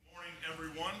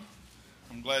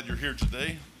I'm glad you're here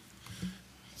today.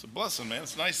 It's a blessing, man.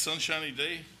 It's a nice sunshiny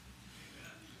day.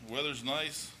 The weather's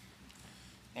nice.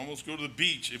 Almost go to the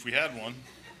beach if we had one.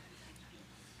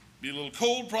 Be a little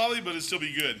cold probably, but it'd still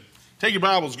be good. Take your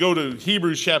Bibles, go to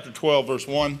Hebrews chapter 12, verse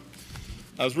 1.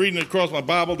 I was reading it across my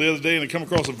Bible the other day, and I come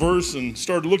across a verse and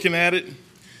started looking at it,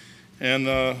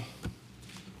 and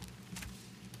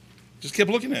just kept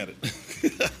looking at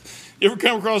it. You ever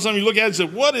come across something, you look at it and say,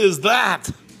 what is that?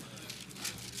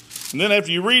 And then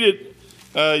after you read it,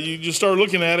 you just start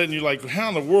looking at it, and you're like, how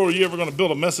in the world are you ever going to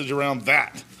build a message around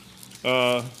that?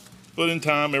 But in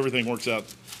time, everything works out.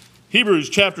 Hebrews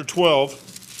chapter 12,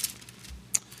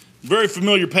 very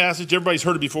familiar passage. Everybody's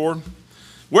heard it before.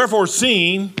 Wherefore,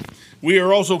 seeing we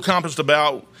are also compassed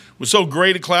about with so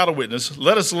great a cloud of witness,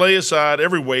 let us lay aside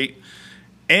every weight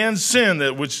and sin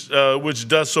that which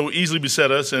does so easily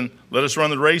beset us, and let us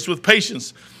run the race with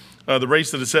patience, the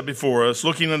race that is set before us,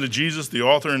 looking unto Jesus, the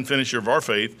author and finisher of our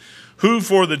faith, who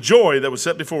for the joy that was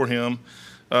set before him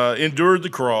endured the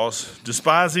cross,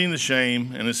 despising the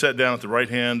shame, and is set down at the right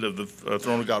hand of the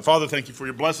throne of God. Father, thank you for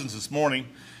your blessings this morning.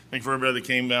 Thank you for everybody that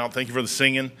came out. Thank you for the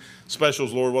singing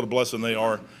specials, Lord. What a blessing they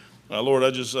are. Lord,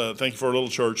 I just thank you for our little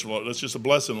church. Lord, that's just a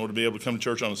blessing, Lord, to be able to come to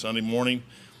church on a Sunday morning.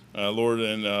 Lord,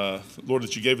 and Lord,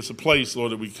 that you gave us a place,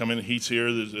 Lord, that we come in, the heat's here,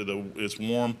 it's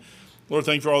warm. Lord,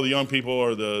 thank you for all the young people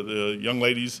or the young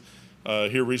ladies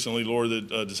here recently, Lord,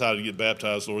 that decided to get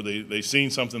baptized. Lord, they seen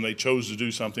something, they chose to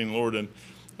do something, Lord, and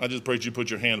I just pray that you put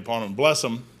your hand upon them. Bless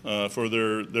them for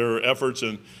their efforts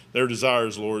and their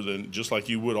desires, Lord, and just like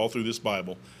you would all through this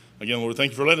Bible. Again, Lord,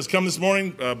 thank you for letting us come this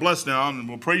morning. Bless now, and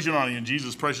we'll praise you and honor you in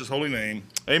Jesus' precious holy name.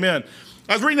 Amen.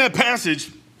 I was reading that passage,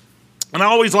 and I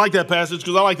always like that passage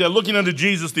because I like that, looking unto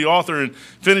Jesus, the author and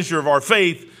finisher of our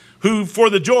faith, who for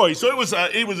the joy. So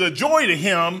it was a joy to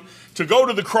him to go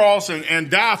to the cross and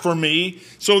die for me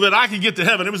so that I could get to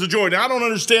heaven. It was a joy. Now, I don't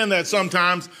understand that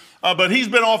sometimes, but he's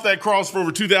been off that cross for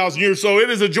over 2,000 years, so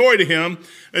it is a joy to him.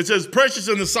 It says, precious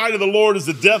in the sight of the Lord is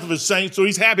the death of his saints, so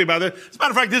he's happy about that. As a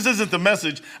matter of fact, this isn't the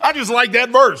message. I just like that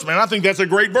verse, man. I think that's a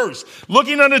great verse.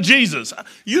 Looking unto Jesus.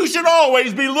 You should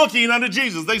always be looking unto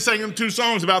Jesus. They sang them 2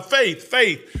 songs about faith.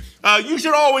 You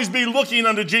should always be looking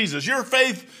unto Jesus. Your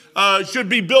faith should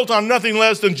be built on nothing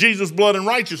less than Jesus' blood and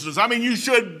righteousness. I mean, you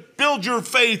should build your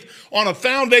faith on a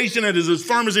foundation that is as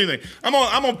firm as anything. I'm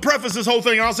going to preface this whole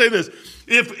thing, and I'll say this.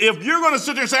 If you're going to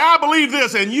sit there and say, I believe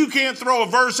this, and you can't throw a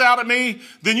verse out at me,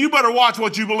 then you better watch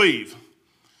what you believe.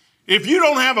 If you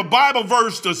don't have a Bible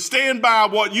verse to stand by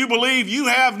what you believe, you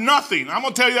have nothing. I'm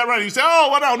going to tell you that right now. You say, oh,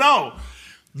 well, no.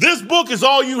 This book is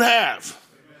all you have.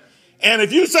 And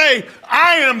if you say,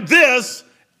 I am this,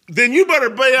 then you better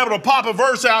be able to pop a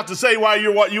verse out to say why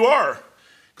you're what you are.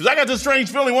 Because I got this strange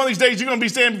feeling one of these days you're going to be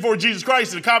standing before Jesus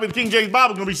Christ and a copy of the King James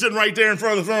Bible is going to be sitting right there in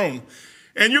front of the throne.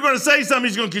 And you're going to say something,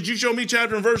 he's going, could you show me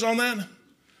chapter and verse on that?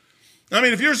 I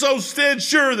mean, if you're so dead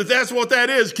sure that that's what that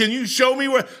is, can you show me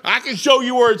where? I can show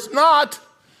you where it's not.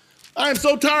 I am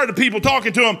so tired of people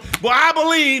talking to him. Well, I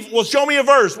believe, well, show me a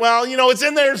verse. Well, it's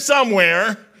in there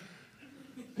somewhere.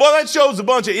 Well, that shows a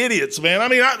bunch of idiots, man. I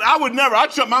mean, I would never,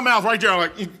 I'd shut my mouth right there. I'm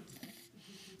like,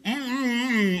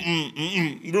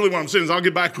 Really what I'm saying is I'll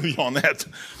get back with you on that.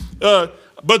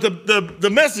 But the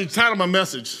message, title of my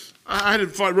message, I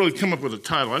had to really come up with a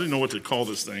title. I didn't know what to call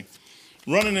this thing.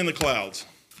 Running in the Clouds.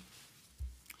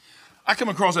 I come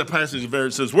across that passage where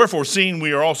it says, wherefore seeing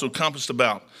we are also compassed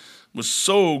about with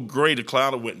so great a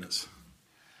cloud of witness.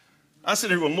 I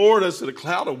said, well, Lord, I said, a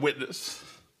cloud of witness.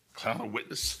 Cloud of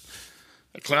witness.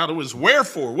 A cloud of witness.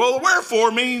 Wherefore? Well, the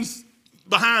wherefore means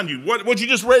behind you. What you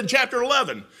just read in chapter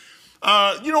 11.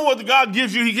 You know what God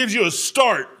gives you? He gives you a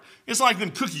start. It's like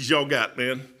them cookies y'all got,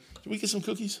 man. Can we get some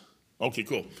cookies? Okay,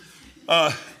 cool.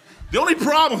 The only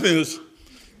problem is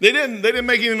they didn't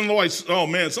make any noise. Oh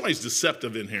man, somebody's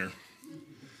deceptive in here.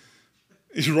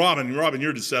 It's Robin,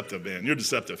 you're deceptive, man. You're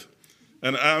deceptive.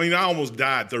 And I mean, I almost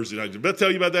died Thursday night. Did I tell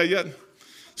you about that yet?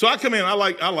 So I come in. I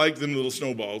like them little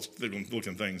snowballs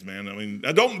looking things, man. I mean,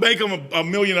 I don't make them a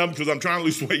million of them because I'm trying to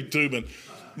lose weight too, but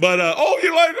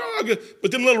you're like,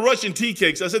 but them little Russian tea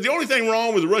cakes. I said, the only thing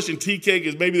wrong with the Russian tea cake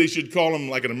is maybe they should call them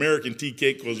like an American tea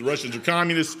cake because the Russians are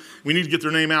communists. We need to get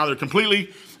their name out of there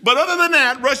completely. But other than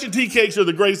that, Russian tea cakes are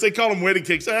the greatest. They call them wedding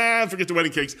cakes. Forget the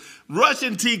wedding cakes.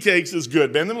 Russian tea cakes is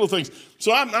good, man. Them little things.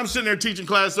 So I'm sitting there teaching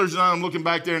class Thursday night. I'm looking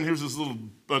back there, and here's this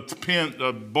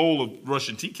little bowl of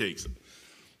Russian tea cakes.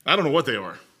 I don't know what they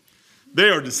are. They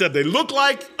are deceptive. They look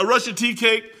like a Russian tea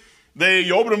cake.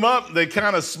 You open them up, they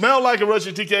kind of smell like a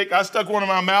Russian tea cake. I stuck one in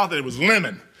my mouth, and it was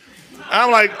lemon.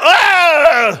 I'm like,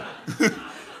 ah!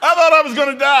 I thought I was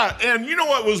going to die. And you know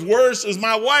what was worse is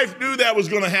my wife knew that was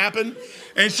going to happen.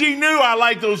 And she knew I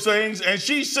liked those things. And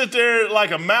she sit there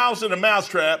like a mouse in a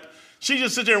mousetrap. She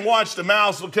just sit there and watched the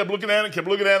mouse, kept looking at it,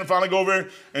 and finally go over there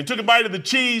and took a bite of the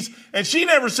cheese. And she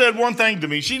never said one thing to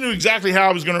me. She knew exactly how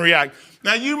I was going to react.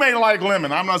 Now, you may like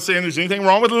lemon. I'm not saying there's anything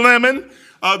wrong with lemon.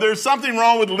 There's something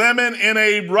wrong with lemon in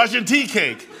a Russian tea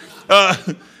cake,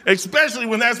 especially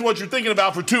when that's what you're thinking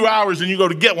about for 2 hours and you go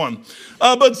to get one.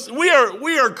 But we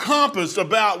are compassed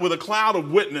about with a cloud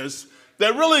of witness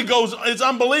that really goes, it's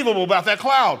unbelievable about that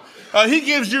cloud. He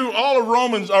gives you all of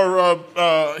Romans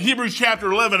or Hebrews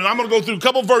chapter 11, and I'm going to go through a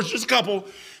couple verses, just a couple,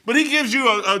 but he gives you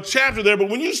a chapter there. But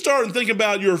when you start and think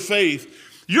about your faith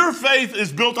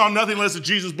is built on nothing less than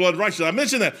Jesus' blood and righteousness. I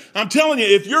mentioned that. I'm telling you,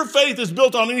 if your faith is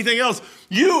built on anything else,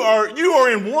 you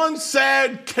are in one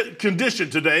sad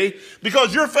condition today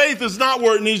because your faith is not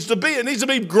where it needs to be. It needs to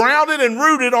be grounded and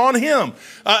rooted on him.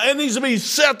 It needs to be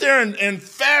set there and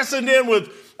fastened in with,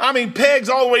 pegs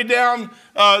all the way down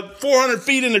 400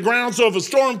 feet in the ground. So if a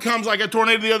storm comes like a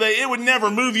tornado the other day, it would never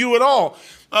move you at all.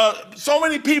 So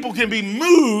many people can be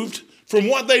moved from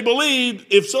what they believe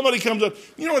if somebody comes up.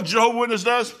 You know what Jehovah's Witness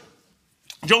does?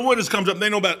 Jehovah's Witness comes up, and they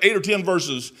know about 8 or 10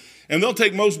 verses, and they'll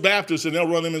take most Baptists and they'll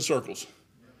run them in circles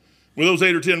with those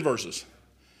 8 or 10 verses.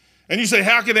 And you say,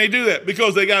 how can they do that?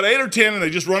 Because they got 8 or 10 and they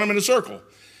just run them in a circle.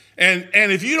 And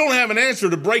if you don't have an answer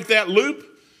to break that loop,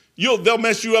 they'll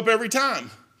mess you up every time.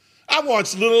 I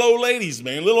watched little old ladies,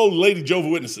 little old lady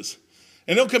Jehovah's Witnesses,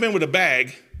 and they'll come in with a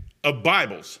bag of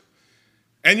Bibles.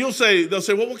 And they'll say,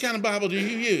 well, what kind of Bible do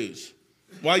you use?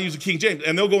 Well, I use a King James.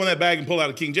 And they'll go in that bag and pull out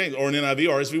a King James or an NIV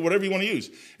or RSV, whatever you want to use.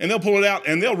 And they'll pull it out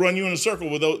and they'll run you in a circle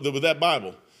with that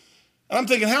Bible. And I'm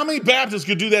thinking, how many Baptists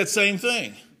could do that same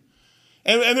thing?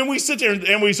 And then we sit there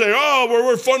and we say, oh,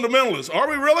 we're fundamentalists. Are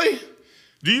we really?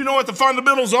 Do you know what the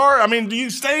fundamentals are? Do you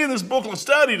stay in this book and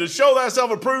study to show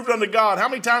thyself approved unto God? How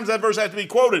many times that verse has to be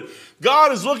quoted?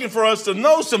 God is looking for us to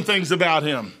know some things about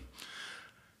him.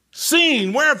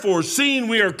 Seeing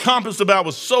we are compassed about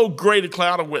with so great a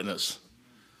cloud of witness.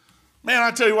 Man,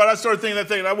 I tell you what, I started thinking that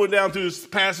thing. I went down through this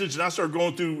passage and I started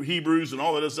going through Hebrews and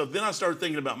all that other stuff. Then I started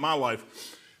thinking about my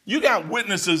life. You got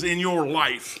witnesses in your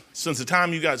life since the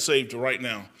time you got saved to right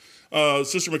now.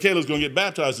 Sister Michaela's going to get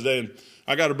baptized today. And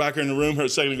I got her back here in the room a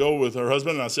second ago with her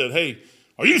husband. And I said, hey,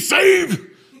 are you saved?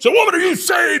 So, woman, are you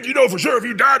saved? You know for sure if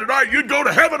you died tonight, you'd go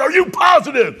to heaven. Are you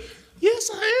positive?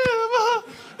 Yes, I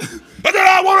am. I said,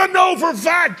 I want to know for a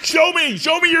fact. Show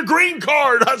me your green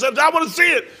card. I said, I want to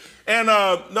see it. And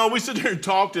no, we sit there and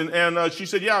talked, and she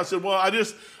said, yeah. I said, well,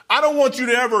 I don't want you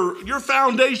to ever, your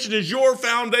foundation is your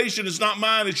foundation. It's not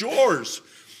mine, it's yours.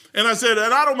 And I said,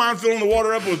 and I don't mind filling the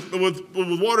water up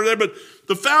with water there, but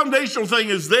the foundational thing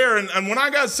is there. And when I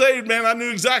got saved, man, I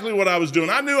knew exactly what I was doing.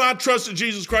 I knew I trusted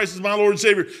Jesus Christ as my Lord and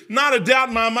Savior. Not a doubt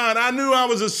in my mind. I knew I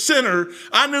was a sinner.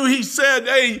 I knew he said,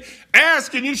 hey,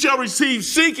 ask and you shall receive,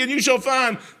 seek and you shall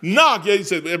find, knock. Yeah, he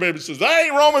said, everybody says, that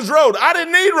ain't Romans Road. I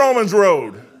didn't need Romans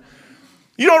Road.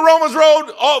 You know Romans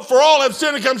Road, for all have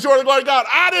sinned and come short of the glory of God.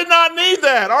 I did not need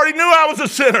that. I already knew I was a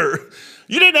sinner.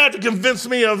 You didn't have to convince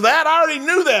me of that. I already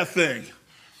knew that thing.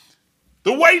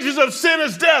 The wages of sin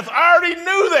is death. I already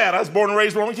knew that. I was born and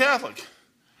raised Roman Catholic.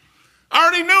 I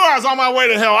already knew I was on my way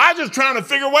to hell. I was just trying to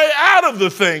figure a way out of the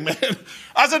thing, man.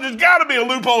 I said, there's got to be a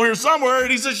loophole here somewhere. And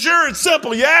he said, sure, it's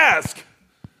simple. You ask.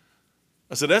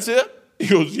 I said, that's it? He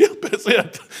goes, yep, that's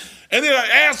it. And then I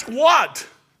ask what?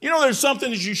 You know, there's something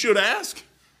that you should ask.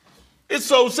 It's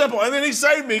so simple. And then he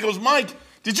saved me. He goes, Mike,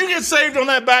 did you get saved on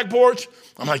that back porch?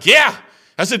 I'm like, yeah.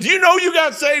 I said, do you know you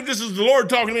got saved? This is the Lord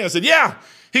talking to me. I said, yeah.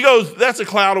 He goes, that's a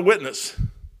cloud of witness.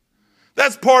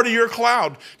 That's part of your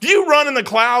cloud. Do you run in the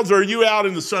clouds or are you out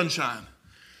in the sunshine?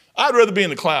 I'd rather be in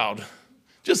the cloud.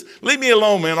 Just leave me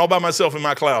alone, man, all by myself in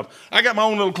my cloud. I got my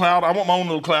own little cloud. I want my own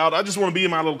little cloud. I just want to be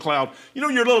in my little cloud. You know,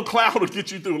 your little cloud will get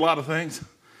you through a lot of things.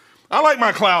 I like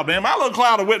my cloud, man. My little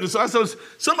cloud of witness.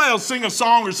 Somebody will sing a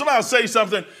song or somebody will say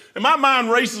something, and my mind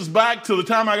races back to the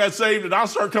time I got saved, and I'll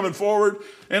start coming forward.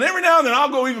 And every now and then, I'll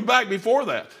go even back before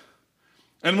that.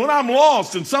 And when I'm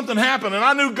lost and something happened, and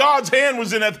I knew God's hand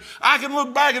was in that, I can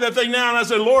look back at that thing now, and I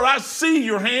say, Lord, I see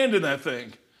your hand in that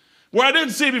thing. Where I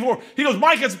didn't see it before. He goes,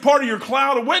 Mike, it's part of your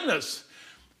cloud of witness.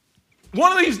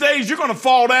 One of these days, you're going to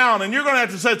fall down, and you're going to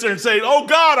have to sit there and say, oh,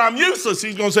 God, I'm useless.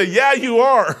 He's going to say, yeah, you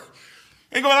are.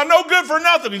 And going, I'm no good for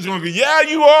nothing. He's going to go, yeah,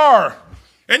 you are.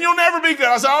 And you'll never be good.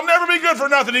 I said, I'll never be good for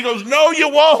nothing. He goes, no, you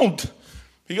won't.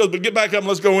 He goes, but get back up and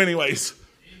let's go anyways.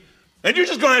 And you're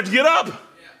just going to have to get up.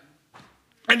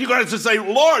 And you're going to have to say,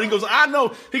 Lord, he goes, I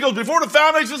know. He goes, before the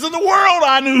foundations of the world,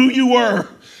 I knew who you were.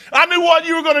 I knew what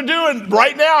you were going to do. And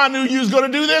right now, I knew you was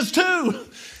going to do this too.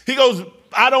 He goes,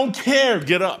 I don't care.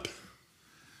 Get up.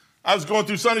 I was going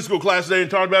through Sunday school class today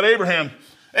and talking about Abraham.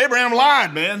 Abraham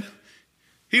lied, man.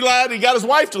 He lied. He got his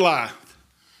wife to lie.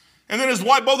 And then his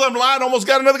wife, both of them lied, almost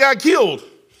got another guy killed.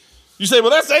 You say,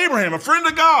 well, that's Abraham, a friend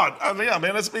of God. I mean, yeah,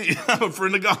 man, that's me. I'm a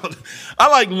friend of God. I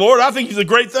like the Lord. I think he's a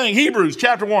great thing. Hebrews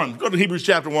chapter 1. Go to Hebrews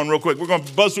chapter 1 real quick. We're going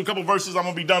to buzz through a couple verses. I'm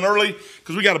going to be done early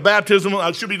because we got a baptism.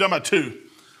 I should be done by 2.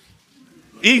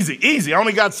 Easy. I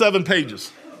only got 7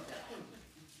 pages.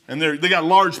 And they got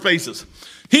large spaces.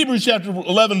 Hebrews chapter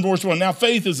 11, verse 1. Now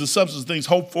faith is the substance of things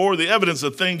hoped for, the evidence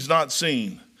of things not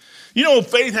seen. You know,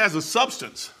 faith has a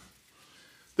substance.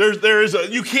 There is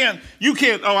a, you can't,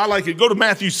 oh, I like it. Go to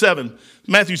Matthew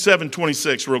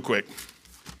 7:26 real quick.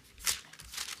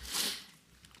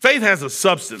 Faith has a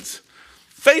substance.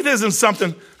 Faith isn't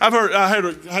something, I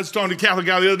was talking to a Catholic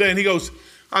guy the other day, and he goes,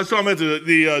 I was talking about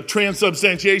the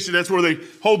transubstantiation. That's where they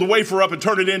hold the wafer up and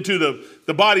turn it into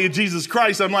the body of Jesus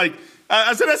Christ. I'm like,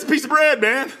 I said, that's a piece of bread,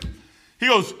 man. He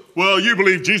goes, well, you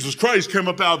believe Jesus Christ came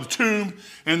up out of the tomb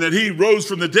and that he rose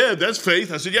from the dead. That's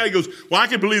faith. I said, yeah. He goes, well, I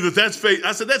can believe that that's faith.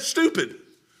 I said, that's stupid.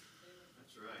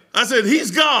 That's right. I said, he's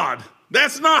God.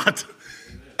 That's not.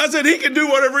 I said, he can do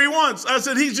whatever he wants. I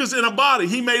said, he's just in a body.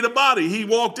 He made a body. He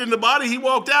walked in the body. He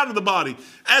walked out of the body.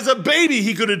 As a baby,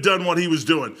 he could have done what he was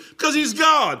doing because he's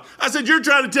God. I said, you're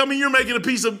trying to tell me you're making a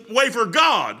piece of wafer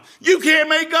God. You can't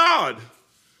make God.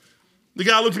 The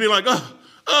guy looked at me like, no,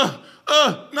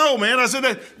 man. I said,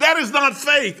 that is not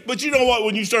faith. But you know what?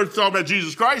 When you start talking about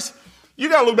Jesus Christ, you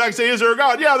got to look back and say, is there a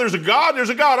God? Yeah, there's a God. There's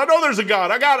a God. I know there's a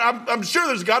God. I'm sure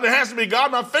there's a God. There has to be a God.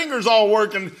 My fingers all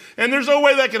work, and there's no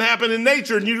way that can happen in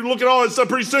nature. And you look at all that stuff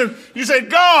pretty soon. You say,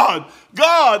 God,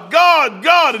 God, God,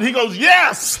 God. And he goes,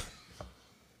 yes.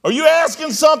 Are you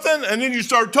asking something? And then you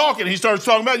start talking. He starts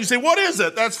talking about it. You say, what is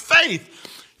it? That's faith.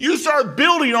 You start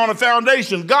building on a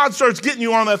foundation. God starts getting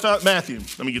you on that Matthew.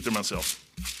 Let me get there myself.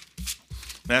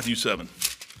 Matthew 7.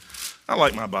 I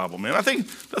like my Bible, man. I think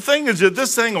the thing is that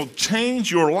this thing will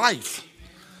change your life.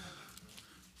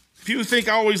 If you think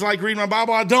I always like reading my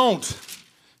Bible, I don't.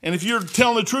 And if you're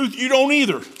telling the truth, you don't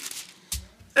either.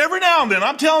 Every now and then,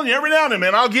 I'm telling you, every now and then,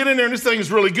 man, I'll get in there and this thing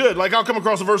is really good. Like I'll come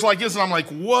across a verse like this and I'm like,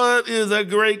 what is that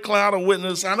great cloud of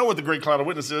witness? I know what the great cloud of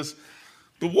witness is.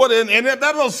 But what, and that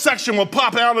little section will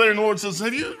pop out of there and the Lord says,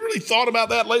 have you really thought about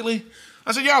that lately?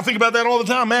 I said, yeah, I think about that all the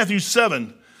time. Matthew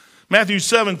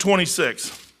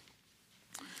 7:26.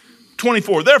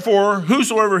 24. Therefore,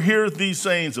 whosoever heareth these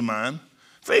sayings of mine,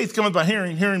 faith cometh by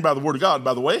hearing, hearing by the word of God,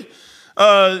 by the way,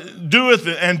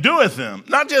 doeth them.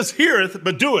 Not just heareth,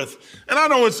 but doeth. And I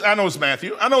know it's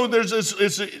Matthew. I know you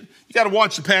got to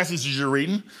watch the passages you're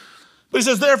reading. But he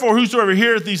says, therefore, whosoever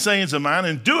heareth these sayings of mine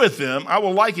and doeth them, I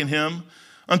will liken him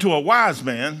unto a wise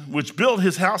man, which built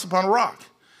his house upon a rock.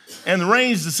 And the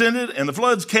rains descended, and the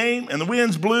floods came, and the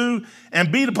winds blew,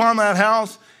 and beat upon that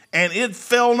house, and it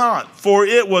fell not, for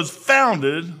it was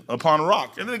founded upon a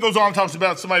rock. And then it goes on and talks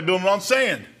about somebody building it on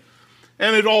sand,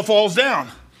 and it all falls down.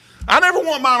 I never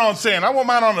want mine on sand. I want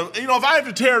mine on if I have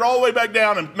to tear it all the way back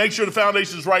down and make sure the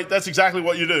foundation is right, that's exactly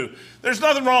what you do. There's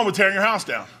nothing wrong with tearing your house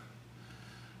down.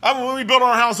 When we built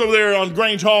our house over there on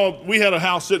Grange Hall, we had a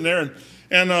house sitting there,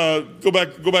 and go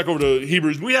back over to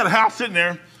Hebrews. We had a house sitting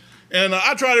there, and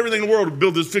I tried everything in the world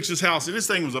to fix this house, and this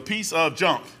thing was a piece of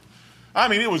junk. I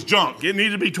mean, it was junk. It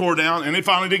needed to be tore down, and it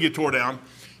finally did get tore down.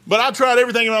 But I tried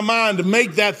everything in my mind to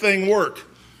make that thing work.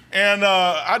 And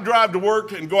I'd drive to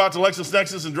work and go out to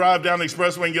LexisNexis and drive down the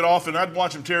expressway and get off, and I'd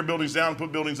watch them tear buildings down and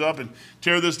put buildings up and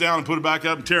tear this down and put it back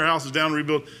up and tear houses down and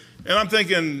rebuild. And I'm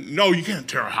thinking, no, you can't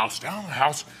tear a house down. A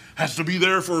house has to be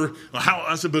there for a house.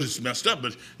 I said, but it's messed up.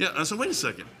 But yeah, I said, wait a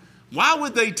second. Why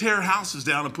would they tear houses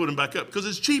down and put them back up? Because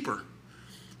it's cheaper.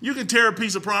 You can tear a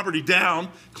piece of property down,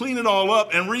 clean it all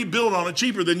up, and rebuild on it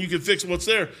cheaper than you can fix what's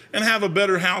there and have a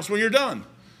better house when you're done.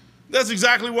 That's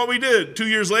exactly what we did. 2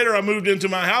 years later, I moved into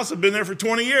my house. I've been there for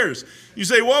 20 years. You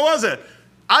say, what was it?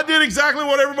 I did exactly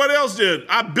what everybody else did.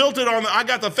 I built it I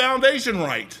got the foundation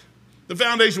right. The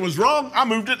foundation was wrong. I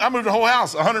moved it. I moved the whole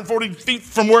house 140 feet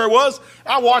from where it was.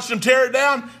 I watched them tear it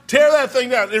down, tear that thing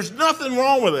down. There's nothing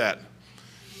wrong with that.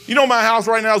 You know, my house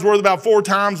right now is worth about 4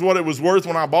 times what it was worth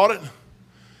when I bought it.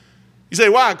 You say,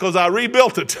 why? Because I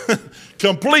rebuilt it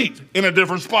complete in a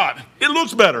different spot. It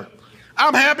looks better.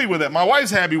 I'm happy with it. My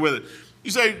wife's happy with it.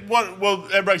 You say, what? Well,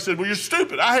 everybody said, well, you're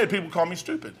stupid. I had people call me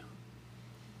stupid.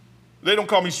 They don't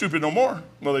call me stupid no more.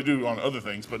 Well, they do on other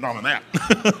things, but not on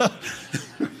that.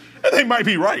 And they might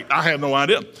be right. I have no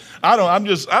idea.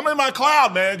 I'm in my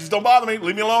cloud, man. Just don't bother me.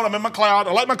 Leave me alone. I'm in my cloud.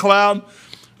 I like my cloud.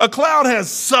 A cloud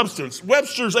has substance.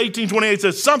 Webster's 1828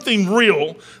 says something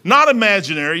real, not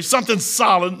imaginary, something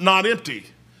solid, not empty.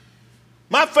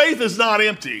 My faith is not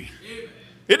empty.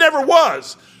 It never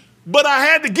was. But I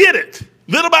had to get it,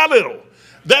 little by little.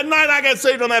 That night I got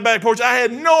saved on that back porch, I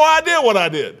had no idea what I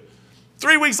did.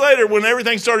 3 weeks later, when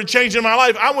everything started changing in my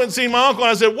life, I went and seen my uncle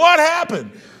and I said, what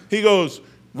happened? He goes,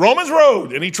 Romans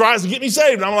Road. And he tries to get me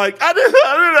saved. And I'm like, I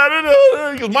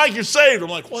did. He goes, Mike, you're saved. I'm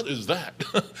like, what is that?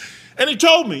 And he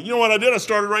told me, you know what I did? I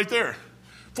started right there.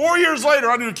 4 years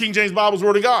later, I knew the King James Bible's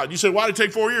Word of God. You said, why did it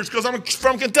take 4 years? Because I'm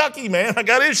from Kentucky, man. I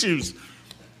got issues.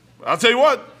 I'll tell you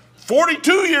what,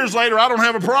 42 years later, I don't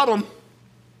have a problem.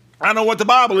 I know what the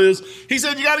Bible is. He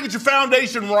said, you got to get your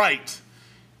foundation right.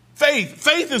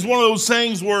 Faith is one of those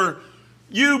things where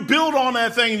you build on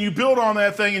that thing, and you build on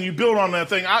that thing, and you build on that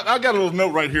thing. I got a little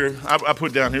note right here. I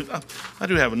put down here. I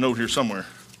do have a note here somewhere.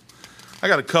 I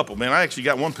got a couple, man. I actually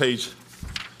got one page.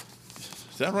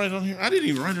 Is that right on here? I didn't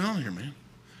even write it on here, man.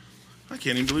 I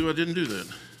can't even believe I didn't do that.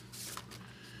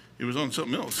 It was on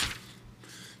something else.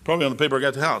 Probably on the paper I got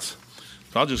at the house.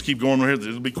 So I'll just keep going right here.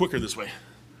 It'll be quicker this way.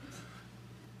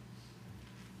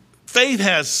 Faith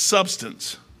has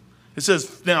substance. It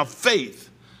says, now faith.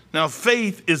 Now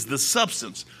faith is the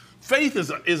substance. Faith is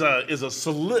a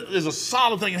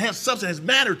solid thing. It has substance. It has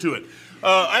matter to it.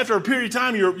 After a period of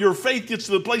time, your faith gets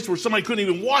to the place where somebody couldn't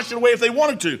even wash it away if they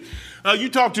wanted to. I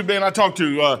talked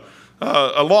to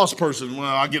a lost person. Well,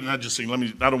 I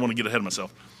don't want to get ahead of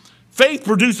myself. Faith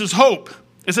produces hope.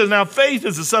 It says, now faith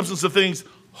is the substance of things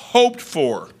hoped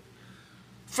for.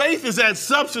 Faith is that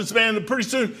substance, man, that pretty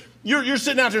soon you're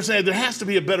sitting out there saying, there has to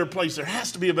be a better place. There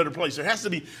has to be a better place. There has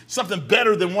to be something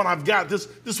better than what I've got.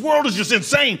 This world is just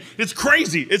insane. It's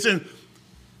crazy.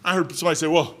 I heard somebody say,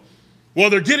 well,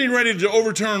 they're getting ready to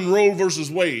overturn Roe versus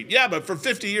Wade. Yeah, but for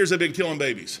 50 years they've been killing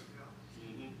babies.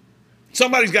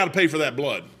 Somebody's got to pay for that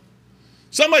blood.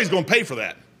 Somebody's going to pay for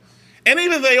that. And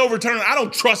even if they overturn it, I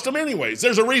don't trust them anyways.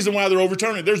 There's a reason why they're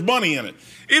overturning it. There's money in it.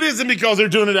 It isn't because they're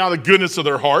doing it out of the goodness of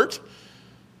their heart.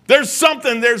 There's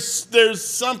something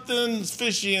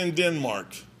fishy in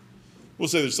Denmark. We'll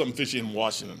say there's something fishy in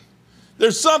Washington.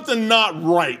 There's something not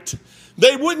right.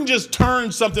 They wouldn't just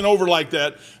turn something over like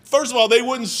that. First of all, they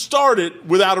wouldn't start it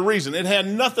without a reason. It had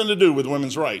nothing to do with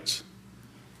women's rights.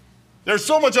 There's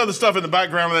so much other stuff in the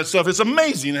background of that stuff. It's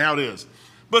amazing how it is.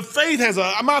 But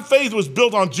my faith was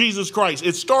built on Jesus Christ.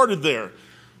 It started there.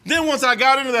 Then once I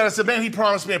got into that, I said, man, he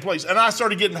promised me a place. And I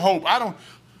started getting hope.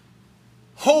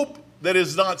 Hope that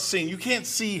is not seen. You can't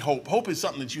see hope. Hope is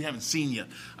something that you haven't seen yet.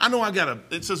 I know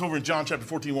it says over in John chapter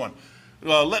 14:1,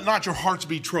 let not your hearts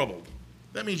be troubled.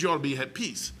 That means you ought to be at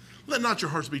peace. Let not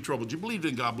your hearts be troubled. You believed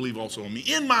in God, believe also in me.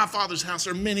 In my Father's house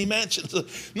are many mansions.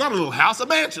 Not a little house, a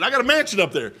mansion. I got a mansion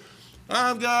up there.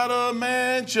 I've got a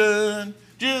mansion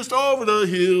just over the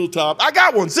hilltop. I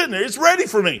got one sitting there. It's ready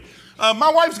for me.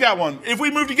 My wife's got one. If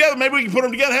we move together, maybe we can put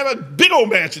them together, have a big old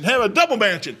mansion, have a double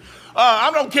mansion.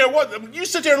 I don't care what. You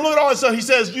sit there and look at all this stuff. He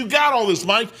says, you got all this,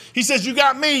 Mike. He says, you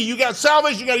got me. You got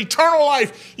salvation. You got eternal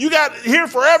life. You got here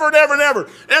forever and ever and ever.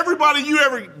 Everybody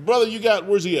brother, you got,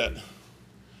 where's he at?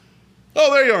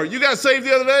 Oh, there you are. You got saved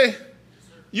the other day?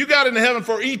 You got into heaven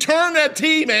for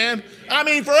eternity, man. I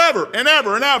mean, forever and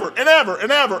ever and ever and ever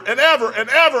and ever and ever and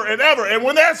ever and ever. And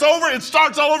when that's over, it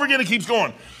starts all over again. It keeps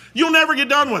going. You'll never get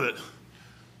done with it.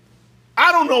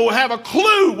 I don't have a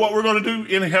clue what we're going to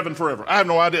do in heaven forever. I have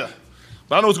no idea.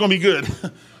 But I know it's going to be good.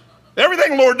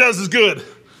 Everything the Lord does is good.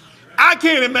 I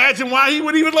can't imagine why he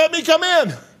would even let me come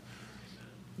in.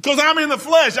 Because I'm in the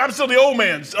flesh. I'm still the old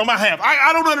man on my half.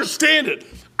 I don't understand it.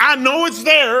 I know it's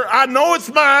there. I know it's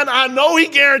mine. I know he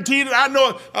guaranteed it. I know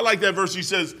it. I like that verse. He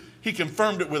says he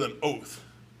confirmed it with an oath.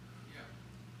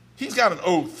 He's got an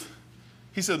oath.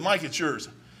 He said, Mike, it's yours.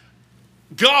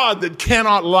 God that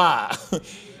cannot lie.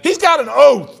 He's got an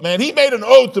oath, man. He made an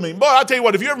oath to me. Boy, I tell you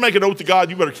what, if you ever make an oath to God,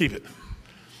 you better keep it.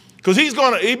 Because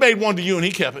he made one to you and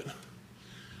he kept it.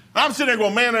 I'm sitting there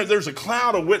going, man, there's a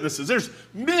cloud of witnesses. There's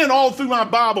men all through my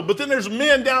Bible, but then there's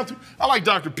men down through. I like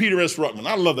Dr. Peter S. Ruckman.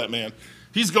 I love that man.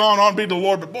 He's gone on to be the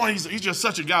Lord, but boy, he's just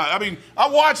such a guy. I mean, I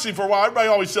watched him for a while. Everybody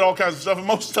always said all kinds of stuff, and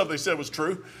most stuff they said was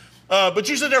true. But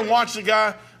you sit there and watch the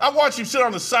guy. I watched him sit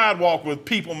on the sidewalk with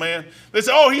people, man. They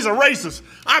say, oh, he's a racist.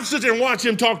 I've sit there and watch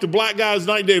him talk to black guys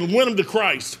night and day and win them to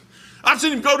Christ. I've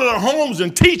seen him go to their homes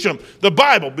and teach them the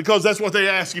Bible because that's what they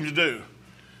ask him to do.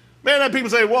 Man, that people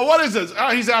say, well, what is this? Oh,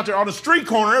 he's out there on the street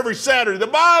corner every Saturday. The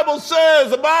Bible says.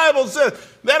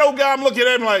 That old guy, I'm looking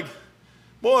at him like,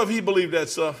 boy, if he believed that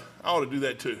stuff, I ought to do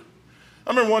that too. I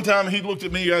remember one time he looked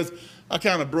at me, guys. I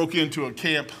kind of broke into a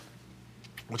camp,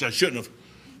 which I shouldn't have,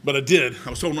 but I did. I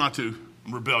was told not to.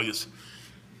 I'm rebellious.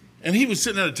 And he was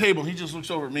sitting at a table, and he just looks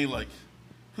over at me like,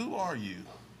 who are you?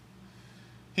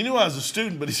 He knew I was a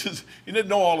student, but he didn't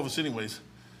know all of us anyways.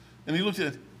 And he looked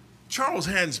at Charles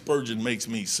Haddon Spurgeon makes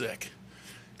me sick.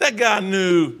 That guy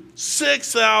knew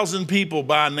 6,000 people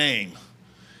by name.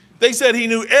 They said he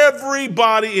knew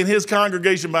everybody in his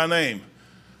congregation by name.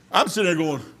 I'm sitting there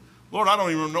going, Lord, I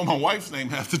don't even know my wife's name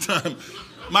half the time.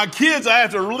 My kids, I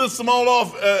have to list them all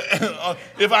off.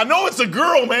 If I know it's a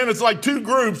girl, man, it's like two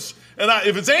groups. And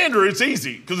if it's Andrew, it's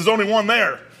easy because there's only one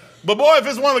there. But boy, if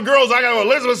it's one of the girls, I got to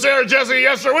go, Elizabeth, Sarah, Jesse,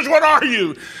 yes, sir, which one are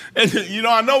you? And,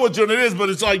 I know which one it is, but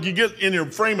it's like you get in your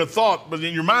frame of thought, but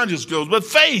then your mind just goes. But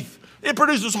faith, it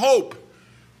produces hope.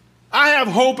 I have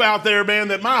hope out there, man,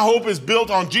 that my hope is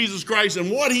built on Jesus Christ and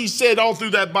what he said all through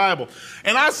that Bible.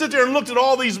 And I sit there and looked at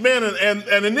all these men,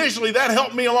 and initially that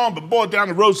helped me along, but boy, down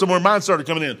the road somewhere, mine started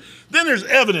coming in. Then there's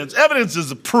evidence. Evidence is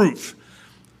the proof.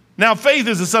 Now, faith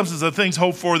is the substance of things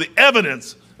hoped for, the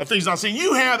evidence of things not seen.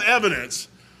 You have evidence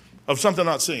of something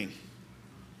not seen.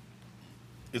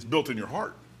 It's built in your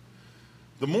heart.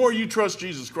 The more you trust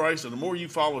Jesus Christ and the more you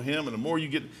follow him and the more you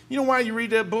get, you know why you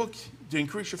read that book? To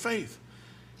increase your faith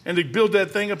and to build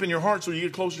that thing up in your heart so you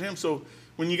get closer to him. So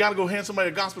when you got to go hand somebody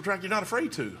a gospel tract, you're not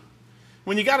afraid to.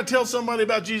 When you got to tell somebody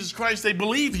about Jesus Christ, they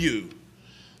believe you.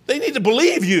 They need to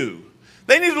believe you.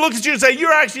 They need to look at you and say,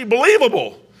 you're actually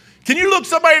believable. Can you look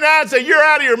somebody in the eye and say, you're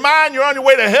out of your mind, you're on your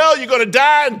way to hell, you're going to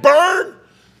die and burn?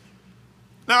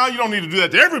 Now, you don't need to do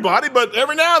that to everybody, but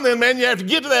every now and then, man, you have to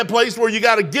get to that place where you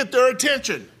got to get their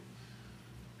attention.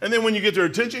 And then when you get their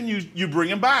attention, you bring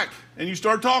them back and you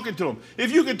start talking to them.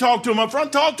 If you can talk to them up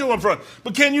front, talk to them up front.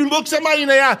 But can you look somebody in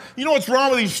the eye? You know what's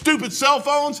wrong with these stupid cell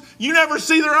phones? You never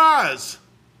see their eyes.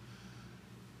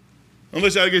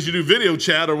 Unless, I guess, you do video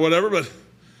chat or whatever,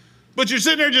 but you're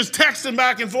sitting there just texting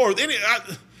back and forth.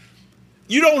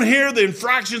 You don't hear the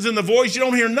infractions in the voice. You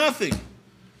don't hear nothing.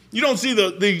 You don't see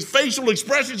the facial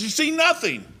expressions. You see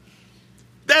nothing.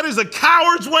 That is a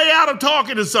coward's way out of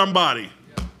talking to somebody.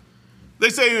 Yeah. They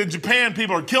say in Japan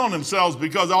people are killing themselves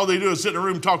because all they do is sit in a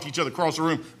room and talk to each other across the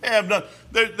room.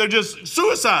 They're just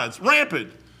suicides,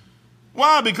 rampant.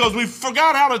 Why? Because we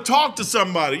forgot how to talk to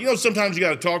somebody. You know, sometimes you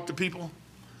got to talk to people.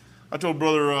 I told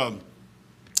Brother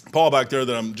Paul back there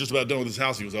that I'm just about done with his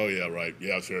house. He goes, oh, yeah, right.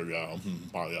 Yeah, sure, yeah.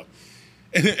 Yeah.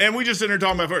 And we just sit there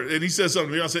talking about her. And he says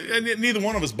something to me. I said, and neither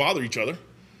one of us bother each other.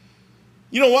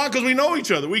 You know why? Because we know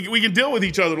each other. We can deal with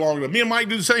each other long enough. Me and Mike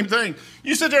do the same thing.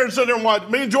 You sit there and watch.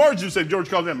 Me and George, George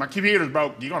calls in, my computer's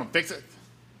broke. You going to fix it?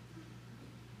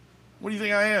 What do you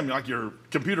think I am? Like your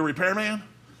computer repairman?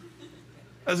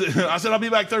 I said, I'll be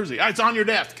back Thursday. It's on your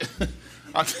desk.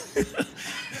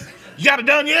 You got it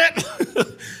done yet?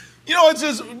 You know, it's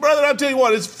just, brother, I'll tell you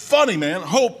what, it's funny, man.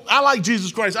 Hope. I like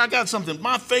Jesus Christ. I got something.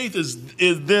 My faith is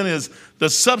the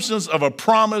substance of a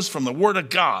promise from the Word of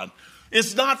God.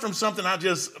 It's not from something I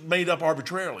just made up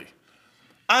arbitrarily.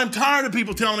 I'm tired of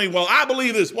people telling me, well, I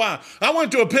believe this. Why? I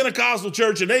went to a Pentecostal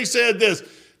church and they said this.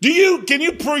 Can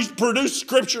you produce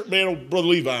scripture? Man, old Brother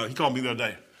Levi, he called me the other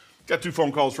day. Got 2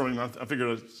 phone calls from him. I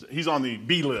figured he's on the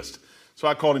B list. So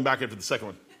I called him back after the second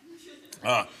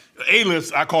one. A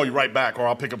list, I'll call you right back, or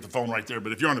I'll pick up the phone right there.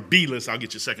 But if you're on the B list, I'll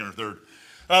get you second or third.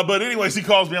 But anyways, he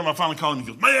calls me up. I finally call him. He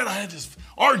goes, man, I had this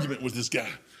argument with this guy.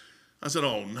 I said,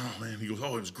 oh, no, man. He goes,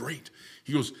 oh, it was great.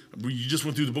 He goes, you just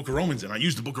went through the book of Romans, and I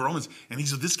used the book of Romans. And he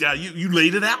said, this guy, you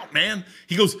laid it out, man.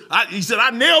 He goes, he said,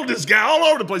 I nailed this guy all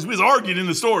over the place. We was arguing in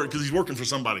the store because he's working for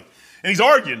somebody. And he's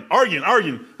arguing.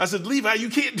 I said, Levi, you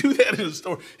can't do that in the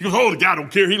store. He goes, oh, the guy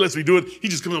don't care. He lets me do it. He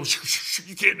just comes over,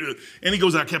 you can't do it. And he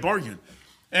goes, I kept arguing.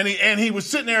 And he was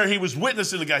sitting there, he was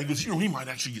witnessing the guy. He goes, he might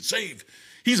actually get saved.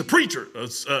 He's a preacher,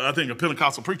 I think a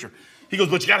Pentecostal preacher. He goes,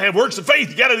 but you got to have works of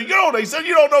faith. They said,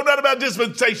 you don't know nothing about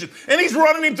dispensation. And he's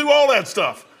running him through all that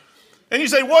stuff. And you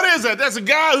say, what is that? That's a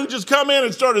guy who just come in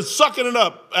and started sucking it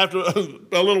up after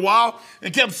a little while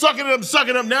and kept sucking it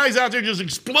up. Now he's out there just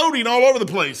exploding all over the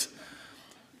place.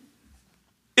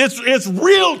 It's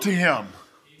real to him.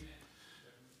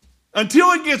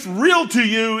 Until it gets real to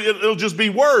you, it'll just be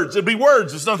words. It'll be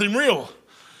words. It's nothing real.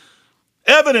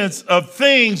 Evidence of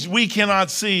things we cannot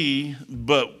see,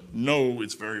 but know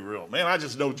it's very real. Man, I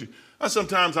just know you.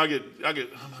 Sometimes I'm like,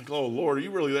 oh, Lord, are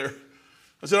you really there?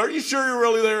 I said, are you sure you're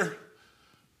really there?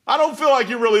 I don't feel like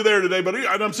you're really there today, but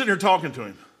I'm sitting here talking to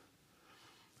him.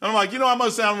 And I'm like, I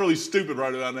must sound really stupid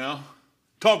right about now,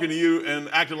 talking to you and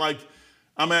acting like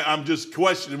I'm just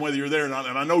questioning whether you're there or not,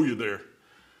 and I know you're there.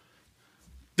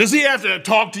 Does he have to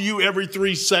talk to you every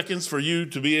 3 seconds for you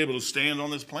to be able to stand on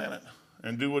this planet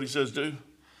and do what he says do?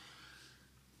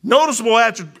 Noticeable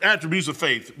attributes of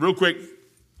faith. Real quick,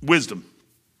 wisdom.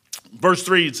 Verse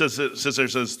 3, it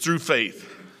says, through faith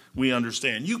we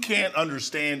understand. You can't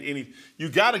understand any. You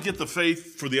got to get the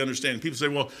faith for the understanding. People say,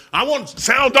 well, I want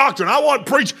sound doctrine. I want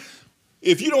preach.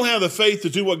 If you don't have the faith to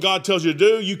do what God tells you to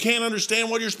do, you can't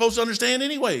understand what you're supposed to understand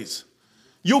anyways.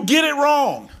 You'll get it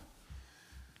wrong.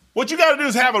 What you got to do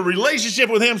is have a relationship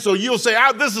with him so you'll say,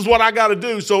 this is what I got to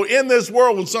do. So in this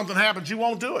world, when something happens, you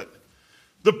won't do it.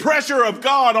 The pressure of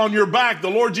God on your back, the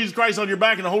Lord Jesus Christ on your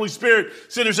back, and the Holy Spirit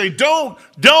sitting there saying, don't,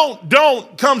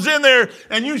 comes in there,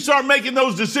 and you start making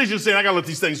those decisions saying, I got to let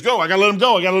these things go. I got to let them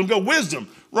go. I got to let them go. Wisdom.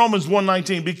 Romans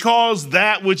 1:19, because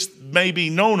that which may be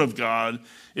known of God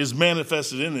is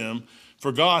manifested in them,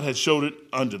 for God has showed it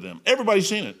unto them. Everybody's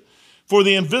seen it. For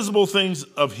the invisible things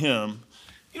of him,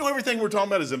 everything we're talking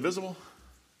about is invisible.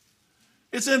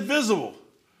 It's invisible.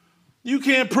 You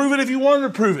can't prove it if you wanted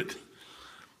to prove it.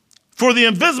 For the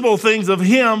invisible things of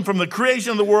him from the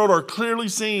creation of the world are clearly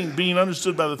seen, being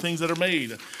understood by the things that are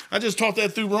made. I just taught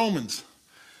that through Romans.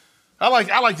 I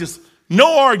like this.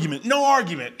 No argument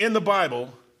in the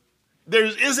Bible. There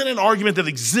isn't an argument that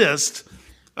exists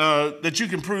that you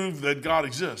can prove that God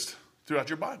exists throughout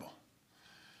your Bible.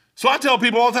 So I tell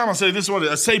people all the time, I say, this is what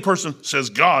a saved person says: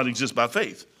 God exists by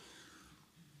faith.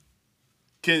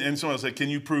 And someone will say, can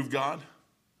you prove God?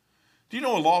 Do you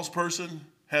know a lost person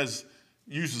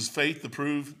uses faith to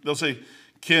prove? They'll say,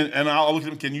 and I'll look at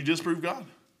them, can you disprove God?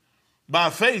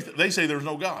 By faith, they say there's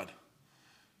no God.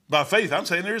 By faith, I'm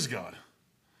saying there is God.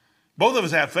 Both of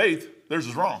us have faith. Theirs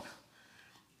is wrong.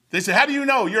 They say, how do you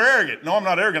know? You're arrogant. No, I'm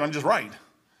not arrogant. I'm just right.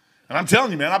 And I'm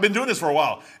telling you, man, I've been doing this for a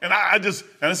while. And I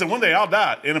said, one day I'll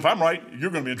die. And if I'm right, you're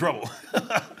going to be in trouble.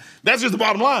 That's just the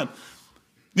bottom line.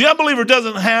 The unbeliever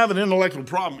doesn't have an intellectual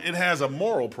problem. It has a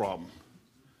moral problem.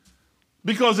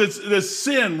 Because it's the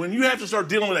sin. When you have to start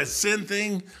dealing with that sin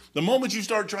thing, the moment you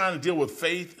start trying to deal with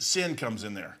faith, sin comes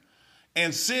in there.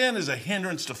 And sin is a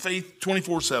hindrance to faith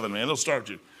 24/7, man. It'll start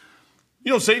you.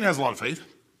 Satan has a lot of faith.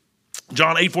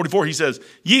 John 8:44, he says,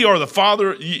 ye are the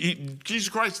father, Jesus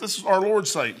Christ, this is our Lord's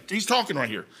saying. He's talking right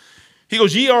here. He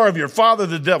goes, ye are of your father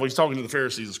the devil. He's talking to the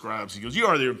Pharisees and scribes. He goes, ye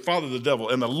are of your father the devil,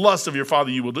 and the lust of your father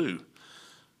you will do.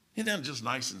 Isn't that just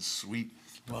nice and sweet,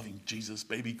 loving Jesus,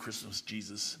 baby Christmas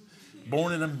Jesus,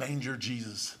 born in a manger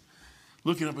Jesus.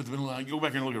 Looking up at the middle line, go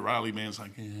back and look at Riley, man. It's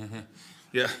like,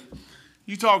 yeah.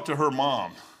 You talk to her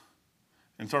mom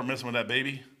and start messing with that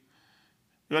baby.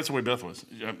 That's the way Beth was.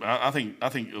 I think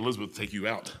Elizabeth will take you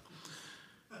out.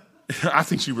 I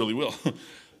think she really will.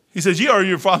 He says, ye are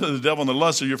your father the devil, and the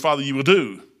lust of your father you will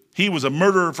do. He was a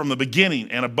murderer from the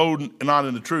beginning, and abode not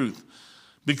in the truth,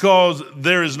 because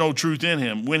there is no truth in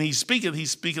him. When he speaketh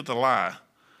a lie.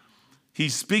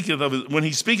 When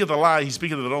he speaketh a lie, he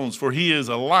speaketh of his own, for he is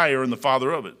a liar and the father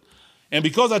of it. And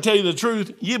because I tell you the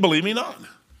truth, ye believe me not.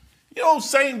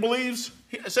 Satan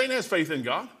has faith in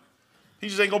God. He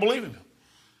just ain't going to believe him.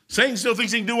 Satan still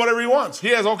thinks he can do whatever he wants. He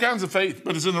has all kinds of faith,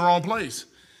 but it's in the wrong place.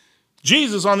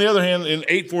 Jesus, on the other hand, in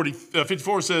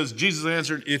 8:54 says, Jesus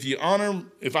answered,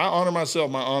 if I honor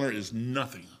myself, my honor is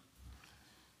nothing.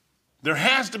 There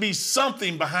has to be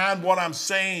something behind what I'm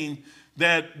saying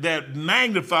that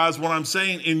magnifies what I'm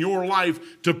saying in your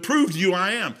life to prove to you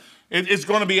I am. It's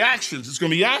going to be actions. It's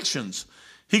going to be actions.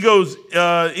 He goes,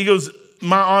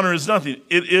 my honor is nothing.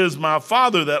 It is my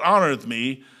Father that honoreth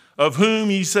me, of whom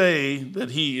ye say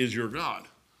that he is your God.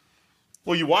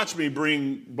 Well, you watch me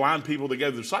bring blind people to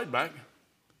get their sight back.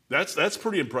 That's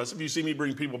pretty impressive. You see me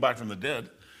bring people back from the dead.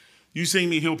 You see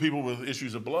me heal people with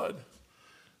issues of blood.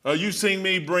 You've seen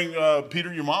me bring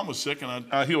Peter, your mom was sick, and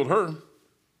I healed her.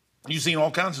 You've seen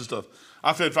all kinds of stuff.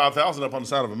 I fed 5,000 up on the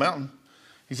side of a mountain.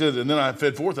 He said, and then I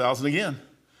fed 4,000 again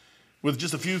with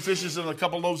just a few fishes and a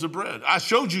couple loaves of bread. I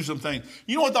showed you some things.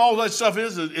 You know what all that stuff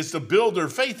is? It's to build their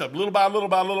faith up little by little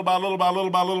by little by little by little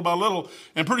by little by little.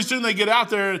 And pretty soon they get out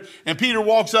there, and Peter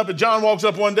walks up, and John walks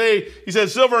up one day. He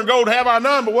says, silver and gold have I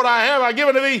none, but what I have I give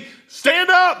unto thee. Stand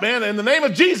up, man, in the name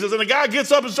of Jesus. And the guy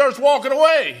gets up and starts walking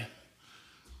away.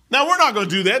 Now, we're not going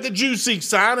to do that. The Jews seek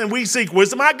sign, and we seek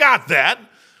wisdom. I got that.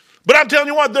 But I'm telling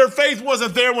you what, their faith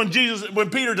wasn't there when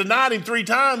Peter denied him 3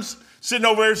 times, sitting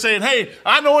over there saying, hey,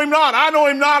 I know him not, I know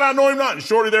him not, I know him not. And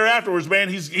shortly thereafterwards, man,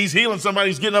 he's healing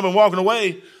somebody, he's getting up and walking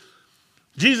away.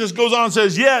 Jesus goes on and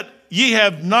says, yet ye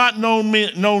have not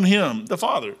known him, the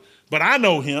Father, but I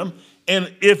know him.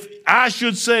 And if I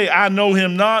should say I know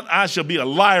him not, I shall be a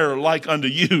liar like unto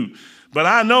you. But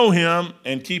I know him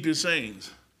and keep his sayings.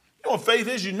 You know what faith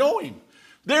is? You know him.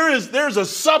 There's a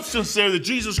substance there that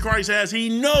Jesus Christ has. He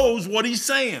knows what he's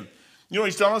saying. You know what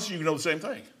he's telling us? You can know the same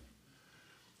thing.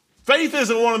 Faith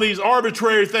isn't one of these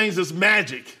arbitrary things that's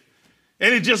magic,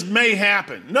 and it just may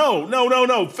happen.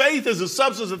 No. Faith is a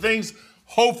substance of things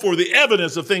hoped for, the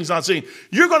evidence of things not seen.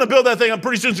 You're going to build that thing up.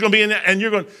 Pretty soon it's going to be in there, and you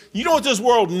know what this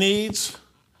world needs?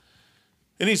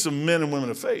 It needs some men and women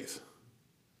of faith.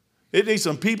 It needs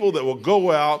some people that will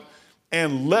go out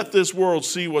and let this world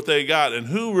see what they got. And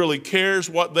who really cares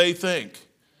what they think?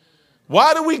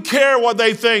 Why do we care what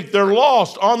they think? They're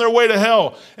lost on their way to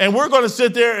hell. And we're going to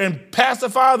sit there and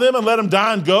pacify them and let them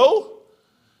die and go?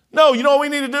 No, you know what we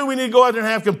need to do? We need to go out there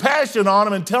and have compassion on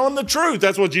them and tell them the truth.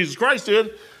 That's what Jesus Christ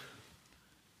did.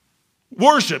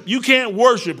 Worship. You can't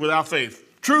worship without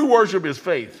faith. True worship is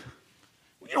faith.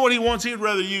 You know what he wants? He'd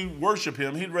rather you worship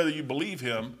him. He'd rather you believe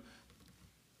him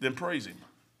than praise him.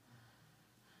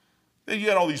 Then you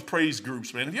got all these praise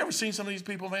groups, man. Have you ever seen some of these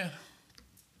people, man?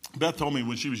 Beth told me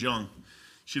when she was young,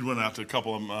 she'd went out to a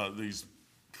couple of these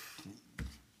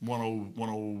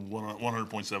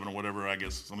 100.7 or whatever, I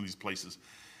guess, some of these places.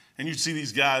 And you'd see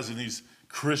these guys in these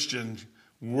Christian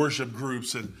worship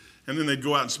groups, and then they'd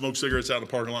go out and smoke cigarettes out in the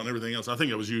parking lot and everything else. I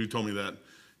think it was you who told me that.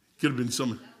 Could have been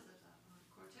some.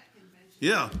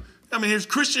 Yeah. I mean, here's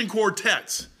Christian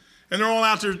quartets, and they're all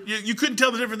out there. You couldn't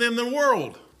tell the difference in the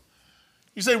world.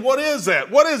 You say, what is that?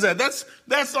 What is that?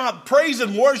 That's not praise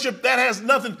and worship. That has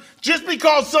nothing. Just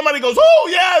because somebody goes, oh,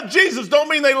 yeah, Jesus, don't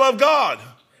mean they love God.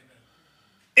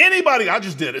 Anybody, I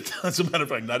just did it. As a matter of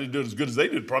fact, I didn't do it as good as they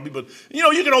did probably, but you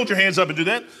know, you can hold your hands up and do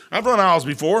that. I've run aisles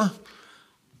before.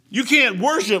 You can't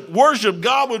worship.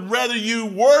 God would rather you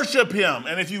worship him.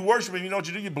 And if you worship him, you know what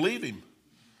you do? You believe him.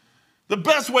 The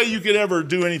best way you could ever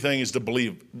do anything is to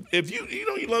believe. If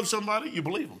you love somebody, you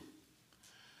believe them.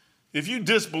 If you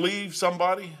disbelieve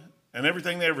somebody and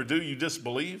everything they ever do, you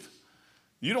disbelieve,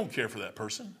 you don't care for that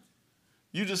person.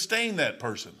 You disdain that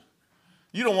person.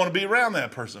 You don't want to be around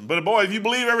that person. But boy, if you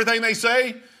believe everything they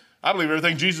say, I believe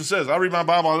everything Jesus says. I read my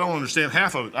Bible, I don't understand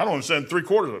half of it. I don't understand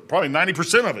 3/4 of it, probably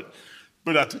 90% of it.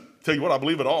 But I tell you what, I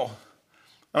believe it all.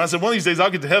 And I said, one of these days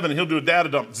I'll get to heaven and he'll do a data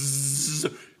dump. Zzz,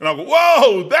 and I'll go,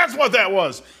 whoa, that's what that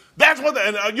was. That's what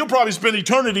that, and you'll probably spend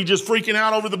eternity just freaking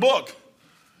out over the book.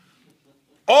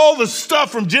 All the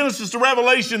stuff from Genesis to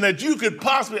Revelation that you could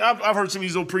possibly, I've heard some of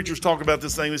these old preachers talk about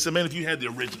this thing. They said, man, if you had the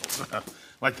originals,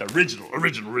 like the original,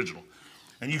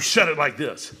 and you shut it like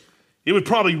this, it would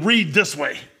probably read this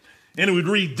way, and it would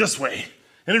read this way,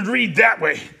 and it would read that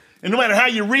way. And no matter how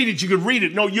you read it, you could read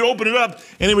it. No, you open it up,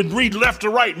 and it would read left to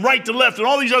right, and right to left, and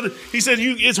all these other, he said,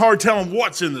 it's hard telling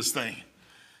what's in this thing.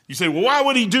 You say, well, why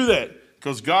would he do that?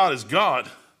 Because God is God,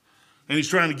 and he's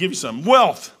trying to give you something.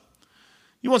 Wealth.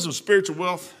 You want some spiritual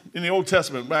wealth? In the Old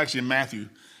Testament, actually in Matthew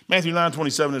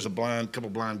 9:27, there's a couple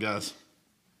blind guys.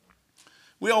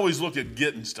 We always look at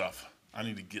getting stuff. I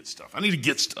need to get stuff.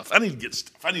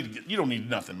 You don't need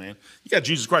nothing, man. You got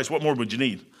Jesus Christ. What more would you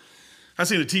need? I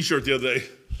seen a T-shirt the other day.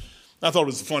 I thought it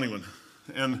was a funny one.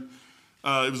 And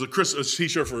it was a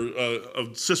T-shirt for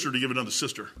a sister to give another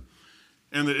sister.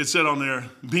 And it said on there,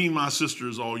 being my sister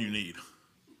is all you need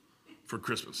for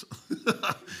Christmas.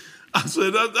 I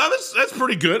said, that's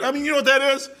pretty good. I mean, you know what that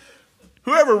is?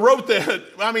 Whoever wrote that,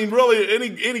 I mean, really,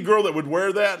 any girl that would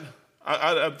wear that,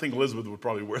 I think Elizabeth would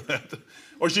probably wear that.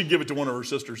 Or she'd give it to one of her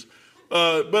sisters.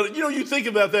 But, you know, you think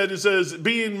about that, it says,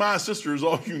 being my sister is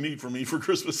all you need for me for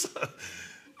Christmas.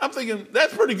 I'm thinking,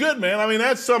 that's pretty good, man. I mean,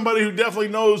 that's somebody who definitely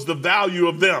knows the value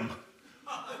of them.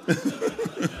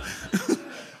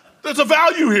 There's a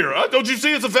value here. Don't you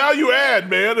see? It's a value add,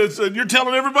 man. You're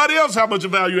telling everybody else how much a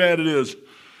value add it is.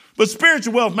 But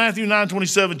spiritual wealth, Matthew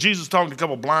 9:27, Jesus talking to a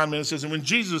couple of blind men. It says, and when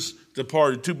Jesus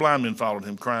departed, 2 blind men followed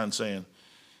him, crying, saying,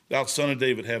 thou son of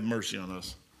David, have mercy on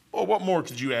us. Well, what more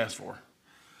could you ask for?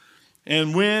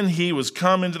 And when he was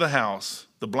come into the house,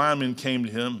 the blind men came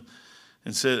to him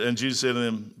and Jesus said to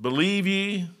them, believe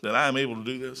ye that I am able to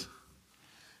do this?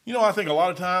 You know, I think a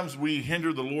lot of times we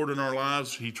hinder the Lord in our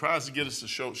lives. He tries to get us to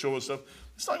show us stuff.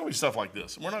 It's not going to be stuff like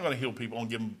this. We're not going to heal people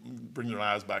and bring their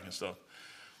eyes back and stuff.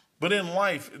 But in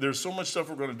life, there's so much stuff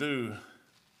we're going to do,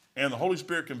 and the Holy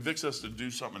Spirit convicts us to do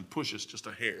something and push us just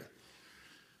a hair.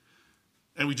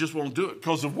 And we just won't do it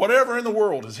because of whatever in the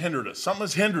world has hindered us. Something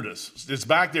has hindered us. It's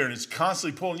back there, and it's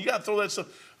constantly pulling. You got to throw that stuff.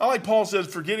 I like Paul says,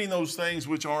 forgetting those things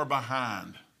which are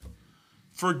behind.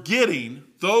 Forgetting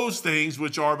those things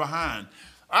which are behind.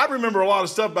 I remember a lot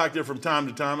of stuff back there from time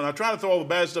to time, and I try to throw all the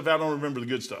bad stuff out. I don't remember the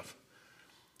good stuff.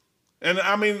 And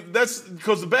I mean, that's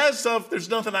because the bad stuff, there's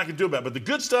nothing I can do about it. But the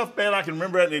good stuff, man, I can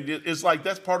remember it. And it's like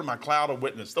that's part of my cloud of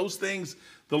witness. Those things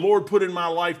the Lord put in my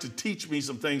life to teach me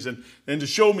some things and to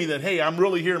show me that, hey, I'm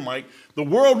really here, Mike. The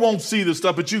world won't see this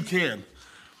stuff, but you can.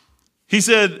 He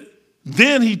said,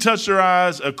 then he touched their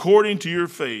eyes, according to your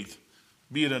faith,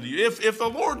 be it unto you. If the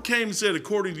Lord came and said,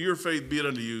 according to your faith, be it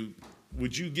unto you,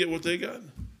 would you get what they got?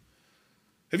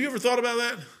 Have you ever thought about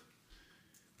that?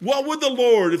 What would the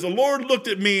Lord, if the Lord looked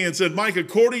at me and said, Mike,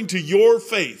 according to your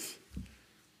faith,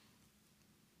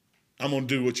 I'm going to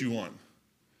do what you want.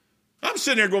 I'm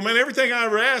sitting there going, man, everything I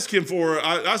ever asked him for,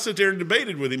 I sit there and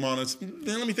debated with him on it.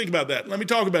 Let me think about that. Let me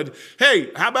talk about it.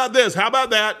 Hey, how about this? How about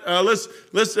that? Let's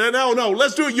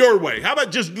do it your way. How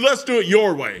about just let's do it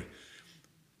your way?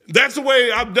 That's the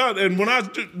way I've done. And when I was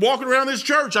walking around this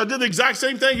church, I did the exact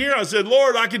same thing here. I said,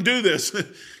 Lord, I can do this.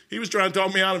 He was trying to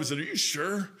talk me out of it. He said, are you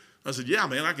sure? I said, yeah,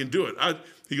 man, I can do it.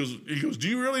 He goes, do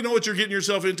you really know what you're getting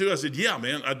yourself into? I said, yeah,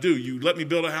 man, I do. You let me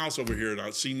build a house over here, and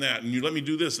I've seen that. And you let me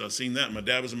do this, and I've seen that. And my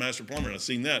dad was a master plumber, and I've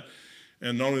seen that.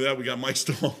 And not only that, we got Mike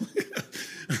Stall.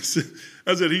 I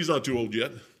said, he's not too old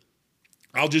yet.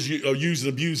 I'll just use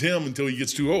and abuse him until he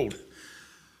gets too old.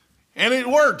 And it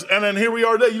worked. And then here we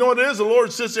are today. You know what it is? The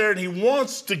Lord sits there, and he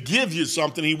wants to give you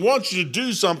something. He wants you to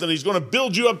do something. He's going to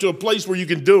build you up to a place where you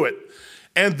can do it.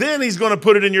 And then he's going to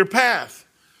put it in your path.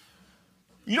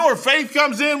 You know where faith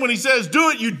comes in when he says,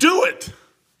 do it, you do it.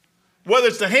 Whether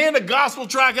it's to hand a gospel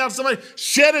tract out to somebody,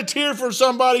 shed a tear for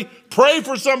somebody, pray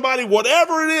for somebody,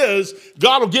 whatever it is,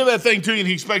 God will give that thing to you and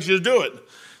he expects you to do it.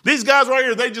 These guys right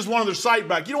here, they just wanted their sight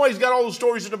back. You know why he's got all those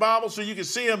stories in the Bible so you can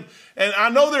see them? And I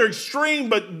know they're extreme,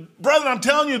 but brethren, I'm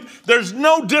telling you, there's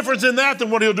no difference in that than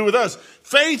what he'll do with us.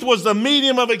 Faith was the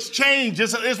medium of exchange.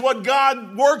 It's what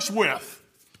God works with.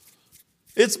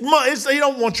 He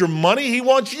don't want your money. He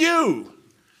wants you.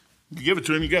 You give it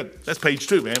to him, you got, that's page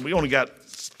 2, man. We only got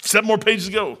 7 more pages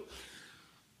to go.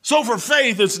 So for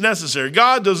faith, it's necessary.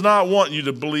 God does not want you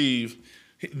to believe.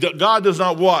 God does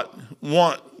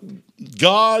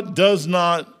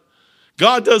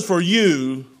for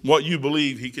you what you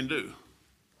believe he can do.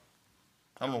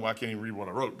 I don't know why I can't even read what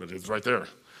I wrote, but it's right there.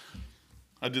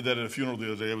 I did that at a funeral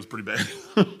the other day. It was pretty bad.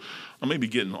 I may be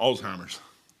getting Alzheimer's.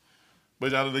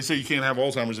 But they say you can't have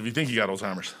Alzheimer's if you think you got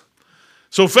Alzheimer's.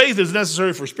 So faith is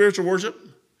necessary for spiritual worship.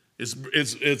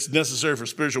 It's necessary for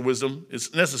spiritual wisdom.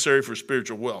 It's necessary for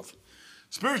spiritual wealth.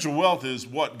 Spiritual wealth is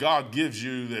what God gives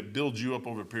you that builds you up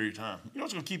over a period of time. You know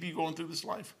what's going to keep you going through this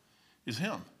life? Is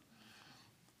him.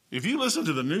 If you listen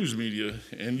to the news media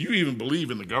and you even believe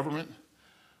in the government,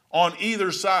 on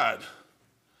either side.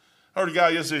 I heard a guy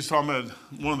yesterday was talking about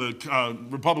one of the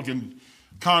Republican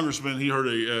congressmen. He heard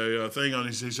a thing on it.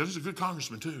 He said, he's a good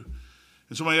congressman too.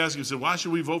 And somebody asked him, said, why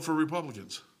should we vote for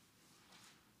Republicans?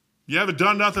 You haven't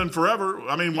done nothing forever.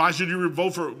 I mean, why should you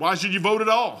vote at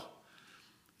all?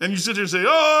 And you sit there and say,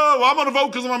 oh, well, I'm going to vote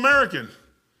because I'm American.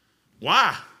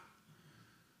 Why?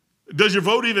 Does your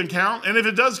vote even count? And if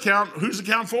it does count, who's it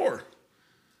count for?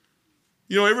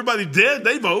 You know, everybody dead,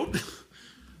 they vote.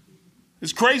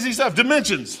 It's crazy stuff.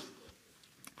 Dimensions.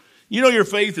 You know, your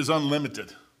faith is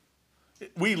unlimited.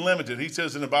 We limit it. He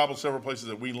says in the Bible several places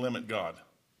that we limit God.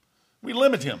 We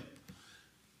limit him.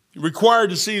 You're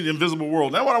required to see the invisible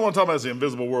world. Now what I want to talk about is the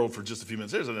invisible world for just a few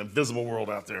minutes. There's an invisible world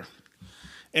out there.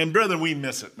 And brethren, we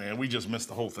miss it, man. We just miss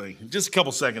the whole thing. Just a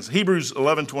couple seconds. Hebrews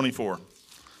 11:24.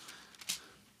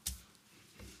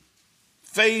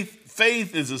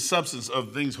 Faith is the substance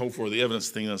of things hoped for, the evidence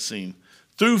of things unseen.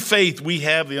 Through faith, we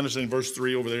have the understanding. Verse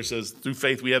 3 over there says, through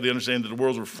faith, we have the understanding that the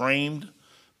worlds were framed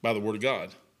by the word of God.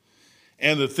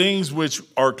 And the things which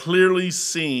are clearly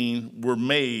seen were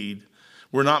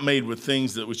not made with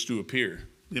things that which do appear.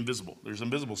 Invisible. There's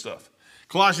invisible stuff.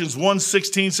 Colossians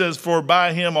 1:16 says, for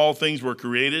by him all things were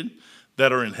created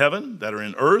that are in heaven, that are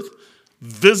in earth,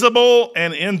 visible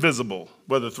and invisible,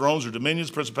 whether thrones or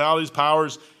dominions, principalities,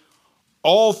 powers,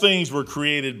 all things were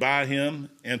created by him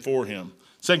and for him.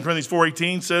 2 Corinthians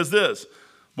 4:18 says this,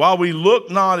 while we look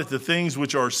not at the things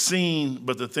which are seen,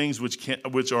 but the things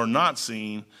which are not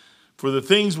seen, for the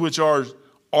things which are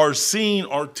seen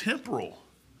are temporal.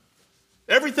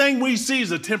 Everything we see is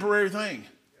a temporary thing.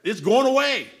 It's going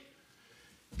away.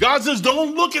 God says,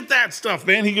 don't look at that stuff,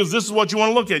 man. He goes, this is what you want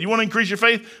to look at. You want to increase your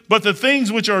faith? But the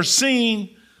things which are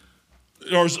seen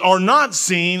or are not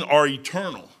seen are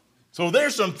eternal. So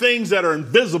there's some things that are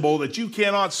invisible that you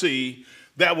cannot see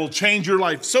that will change your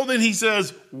life. So then he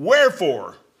says,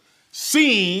 wherefore,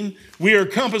 seeing we are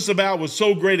compassed about with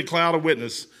so great a cloud of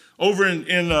witness. Over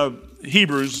in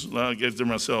Hebrews, I'll get there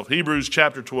myself, Hebrews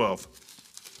chapter 12,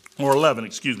 or 11,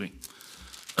 excuse me.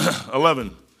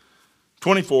 11,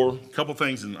 24, a couple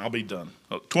things and I'll be done.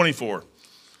 24,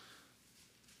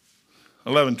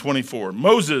 11, 24.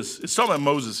 Moses, it's talking about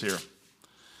Moses here.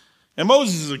 And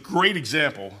Moses is a great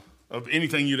example of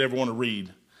anything you'd ever want to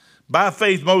read. By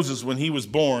faith, Moses, when he was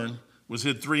born, was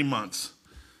hid 3 months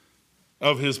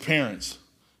of his parents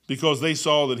because they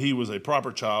saw that he was a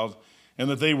proper child and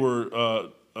that they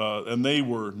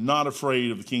were not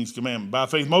afraid of the king's commandment. By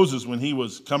faith, Moses, when he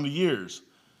was come to years,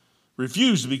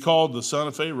 refused to be called the son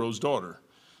of Pharaoh's daughter,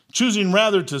 choosing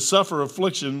rather to suffer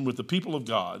affliction with the people of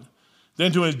God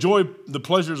than to enjoy the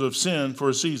pleasures of sin for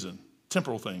a season,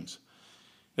 temporal things.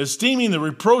 esteeming the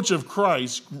reproach of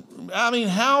Christ. I mean,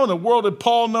 how in the world did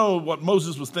Paul know what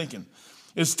Moses was thinking?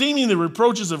 Esteeming the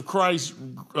reproaches of Christ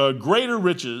greater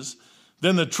riches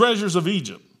than the treasures of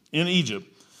Egypt, in Egypt,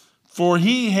 for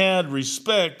he had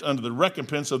respect unto the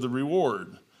recompense of the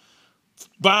reward.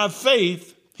 By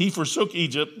faith he forsook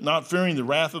Egypt, not fearing the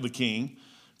wrath of the king,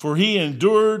 for he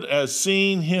endured as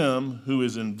seeing him who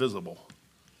is invisible.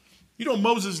 You know what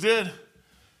Moses did?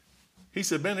 He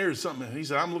said, man, there's something. He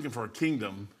said, I'm looking for a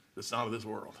kingdom that's not of this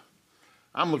world.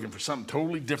 I'm looking for something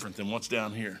totally different than what's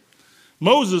down here.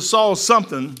 Moses saw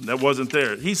something that wasn't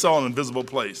there. He saw an invisible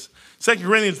place. 2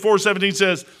 Corinthians 4:17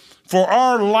 says, for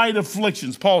our light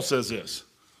afflictions, Paul says this,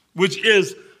 which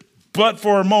is but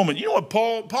for a moment. You know what,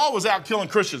 Paul was out killing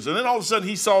Christians, and then all of a sudden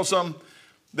he saw something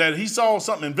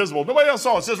invisible. Nobody else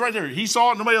saw it. It says right there, he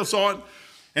saw it, nobody else saw it.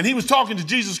 And he was talking to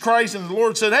Jesus Christ, and the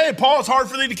Lord said, hey, Paul, it's hard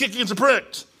for thee to kick against the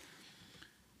pricks.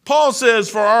 Paul says,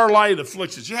 for our light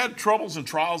afflictions. You had troubles and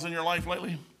trials in your life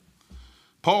lately?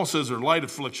 Paul says they're light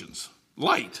afflictions.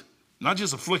 Light, not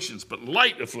just afflictions, but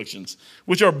light afflictions,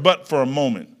 which are but for a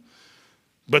moment.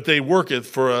 But they worketh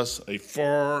for us a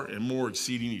far and more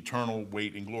exceeding eternal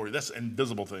weight and glory. That's an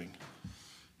invisible thing.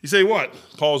 You say what?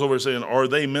 Paul's over saying, are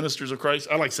they ministers of Christ?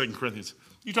 I like 2 Corinthians.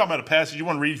 You talking about a passage you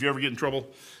want to read if you ever get in trouble?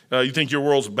 You think your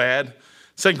world's bad?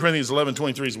 2 Corinthians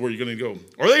 11:23 is where you're going to go.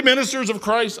 Are they ministers of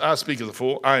Christ? I speak as a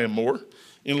fool. I am more.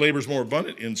 In labors more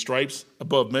abundant. In stripes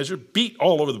above measure. Beat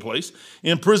all over the place.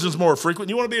 In prisons more frequent.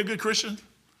 You want to be a good Christian?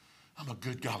 I'm a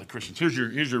good, godly Christian.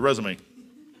 Here's your resume.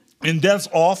 In deaths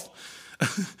off.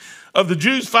 Of the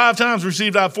Jews, 5 times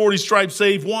received I 40 stripes,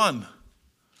 save 1.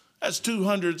 That's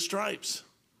 200 stripes.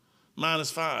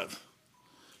 Minus 5.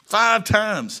 5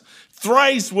 times.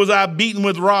 Thrice was I beaten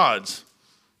with rods.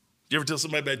 You ever tell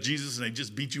somebody about Jesus and they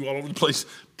just beat you all over the place?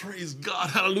 Praise God,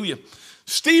 hallelujah.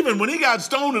 Stephen, when he got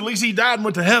stoned, at least he died and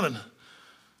went to heaven.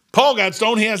 Paul got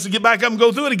stoned, he has to get back up and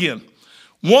go through it again.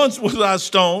 Once was I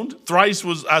stoned, thrice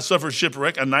was I suffered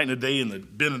shipwreck, a night and a day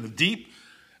been in the deep.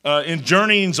 In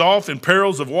journeyings off, in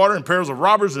perils of water, in perils of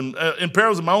robbers, in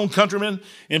perils of my own countrymen,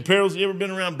 in perils, you ever been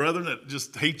around brethren that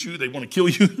just hate you, they want to kill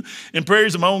you, in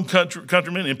perils of my own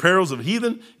countrymen, in perils of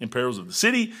heathen, in perils of the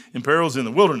city, in perils in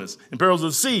the wilderness, in perils of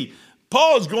the sea.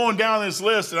 Paul is going down this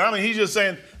list, and he's just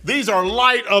saying, these are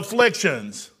light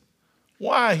afflictions.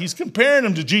 Why? He's comparing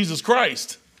them to Jesus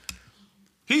Christ.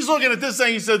 He's looking at this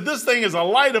thing, he said, this thing is a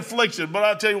light affliction, but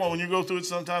I tell you what, when you go through it,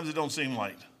 sometimes it don't seem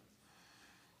light.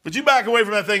 But you back away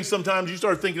from that thing sometimes, you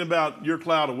start thinking about your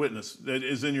cloud of witness that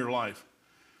is in your life.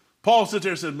 Paul sits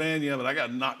there and said, man, yeah, but I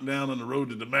got knocked down on the road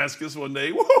to Damascus one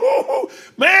day. Whoa,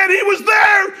 man, he was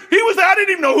there. I didn't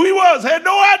even know who he was. Had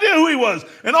no idea who he was.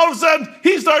 And all of a sudden,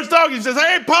 he starts talking. He says,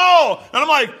 hey, Paul. And I'm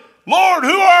like, Lord,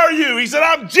 who are you? He said,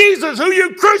 I'm Jesus, who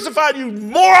you crucified, you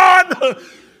moron.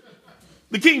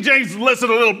 The King James listed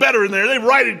a little better in there. They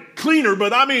write it cleaner,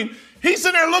 but he's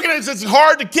sitting there looking at it and says, it's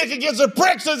hard to kick against the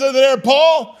pricks, isn't there,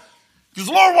 Paul? Because,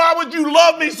 Lord, why would you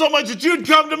love me so much that you'd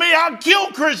come to me? I'll kill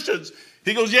Christians.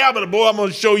 He goes, yeah, but boy, I'm going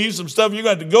to show you some stuff you're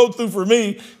going to have to go through for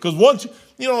me. Because once,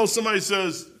 somebody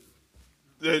says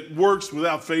that works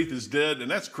without faith is dead, and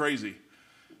that's crazy.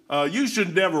 You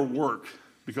should never work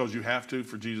because you have to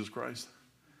for Jesus Christ.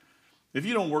 If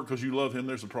you don't work because you love him,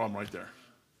 there's a problem right there.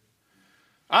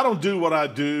 I don't do what I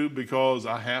do because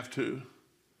I have to.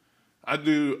 I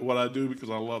do what I do because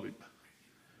I love him.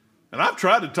 And I've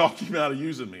tried to talk him out of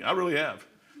using me. I really have.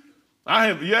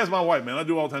 You ask my wife, man, I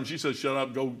do all the time. She says, shut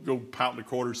up, go pout in the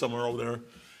corner somewhere over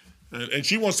there. And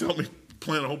she wants to help me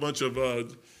plant a whole bunch of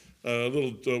little,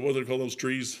 what do they call those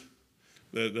trees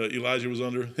that Elijah was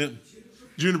under?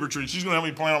 Juniper trees. She's going to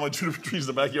help me plant all my juniper trees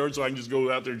in the backyard so I can just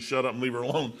go out there and shut up and leave her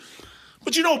alone.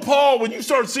 But Paul, when you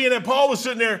start seeing that, Paul was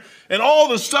sitting there and all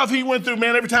the stuff he went through,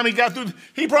 man, every time he got through,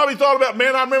 he probably thought about,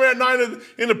 man, I remember that night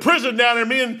in the prison down there,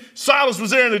 me and Silas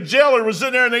was there and the jailer was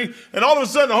sitting there and all of a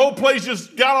sudden the whole place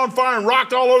just got on fire and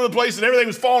rocked all over the place and everything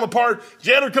was falling apart.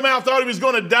 Jailer come out, thought he was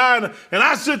going to die. And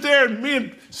I sit there and me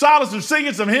and Silas are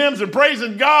singing some hymns and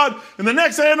praising God. And the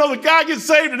next thing I know, the guy gets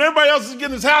saved and everybody else is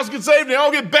getting his house gets saved and they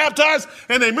all get baptized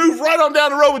and they move right on down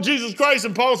the road with Jesus Christ.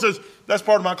 And Paul says, that's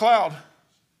part of my cloud.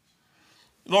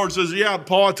 The Lord says, yeah,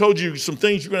 Paul, I told you some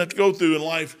things you're going to have to go through in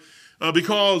life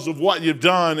because of what you've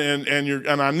done,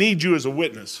 and I need you as a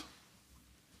witness.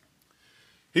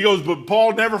 He goes, but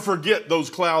Paul, never forget those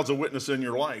clouds of witness in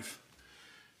your life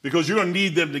because you're going to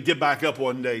need them to get back up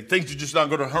one day. Things are just not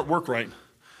going to work right.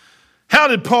 How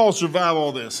did Paul survive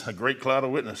all this? A great cloud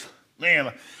of witness.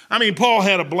 Man, Paul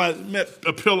had met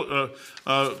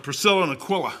Priscilla and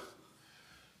Aquila.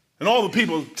 And all the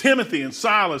people, Timothy and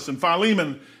Silas and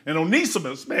Philemon and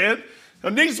Onesimus, man,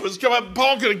 Onesimus come up,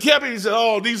 Paul could have kept it. He said,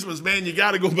 oh, Onesimus, man, you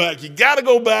got to go back. You got to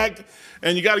go back,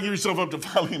 and you got to give yourself up to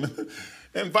Philemon.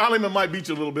 And Philemon might beat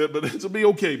you a little bit, but it'll be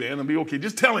okay, man. It'll be okay.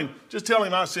 Just tell him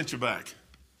I sent you back.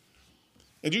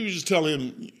 And you just tell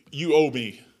him, you owe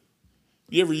me.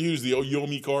 You ever use the you owe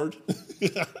me card?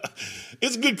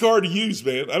 It's a good card to use,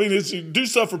 man. I mean, it's do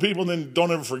stuff for people and then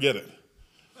don't ever forget it.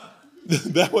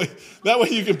 that way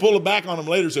you can pull it back on them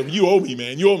later. So you owe me,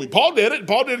 man. You owe me. Paul did it.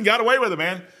 Paul did and got away with it,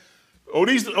 man.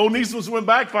 Onesimus went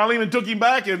back. Philemon took him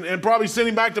back and probably sent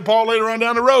him back to Paul later on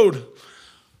down the road.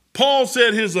 Paul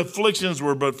said his afflictions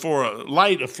were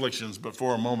light afflictions, but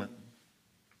for a moment.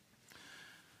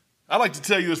 I'd like to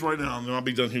tell you this right now, and then I'll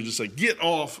be done here. Just say, get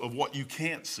off of what you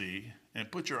can't see and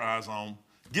put your eyes on.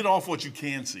 Get off what you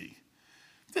can see.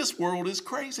 This world is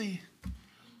crazy.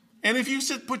 And if you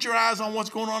put your eyes on what's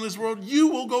going on in this world, you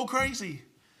will go crazy.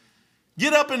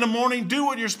 Get up in the morning, do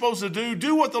what you're supposed to do.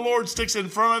 Do what the Lord sticks in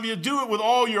front of you. Do it with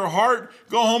all your heart.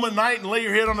 Go home at night and lay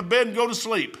your head on the bed and go to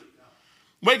sleep.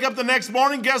 Wake up the next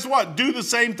morning, guess what? Do the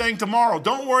same thing tomorrow.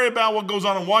 Don't worry about what goes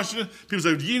on in Washington. People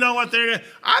say, do you know what they're doing?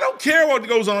 I don't care what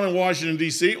goes on in Washington,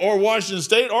 D.C. or Washington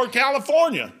State or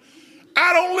California.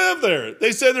 I don't live there.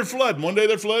 They say they're flooding. One day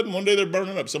they're flooding, one day they're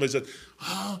burning up. Somebody said,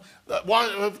 I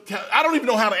don't even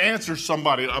know how to answer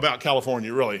somebody about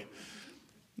California, really.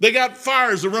 They got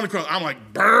fires that run across. I'm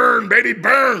like, burn, baby,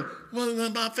 burn. Well,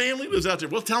 my family lives out there.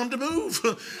 Well, tell them to move.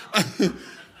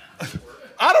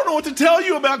 I don't know what to tell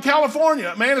you about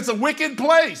California. Man, it's a wicked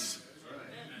place.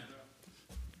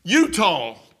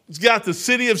 Utah, it's got the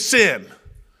city of sin.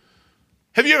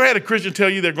 Have you ever had a Christian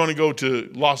tell you they're going to go to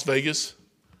Las Vegas?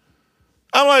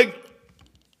 I'm like,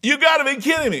 you got to be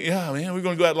kidding me. Yeah, man, we're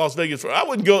going to go out to Las Vegas. I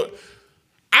wouldn't go.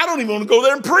 I don't even want to go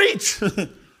there and preach.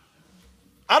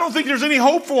 I don't think there's any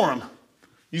hope for them.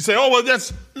 You say, oh, well,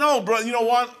 no, bro. You know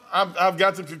what? I've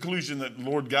got to the conclusion that the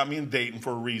Lord got me in Dayton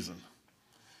for a reason.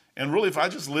 And really, if I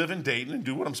just live in Dayton and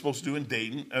do what I'm supposed to do in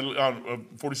Dayton,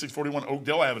 4641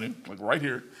 Oakdale Avenue, like right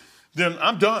here, then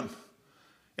I'm done.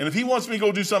 And if he wants me to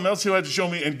go do something else, he'll have to show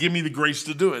me and give me the grace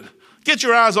to do it. Get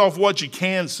your eyes off what you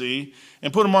can see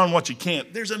and put them on what you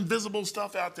can't. There's invisible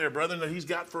stuff out there, brethren, that he's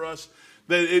got for us.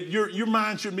 That your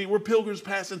mind shouldn't be. We're pilgrims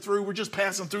passing through. We're just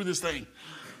passing through this thing.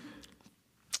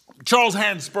 Charles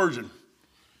Haddon Spurgeon.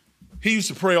 He used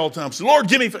to pray all the time. Say, Lord,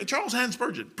 give me faith. Charles Haddon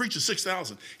Spurgeon preaches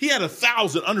 6,000. He had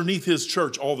 1,000 underneath his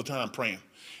church all the time praying.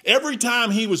 Every time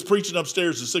he was preaching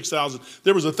upstairs to 6,000,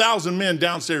 there was 1,000 men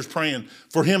downstairs praying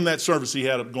for him that service he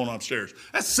had going upstairs.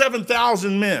 That's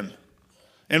 7,000 men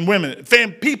and women,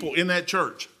 people in that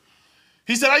church.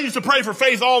 He said, I used to pray for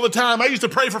faith all the time. I used to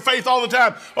pray for faith all the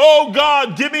time. Oh,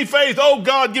 God, give me faith. Oh,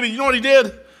 God, give me. You know what he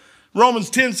did? Romans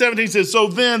 10:17 says, so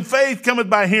then faith cometh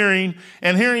by hearing,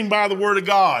 and hearing by the word of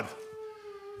God.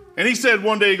 And he said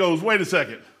one day, he goes, wait a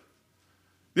second.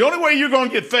 The only way you're going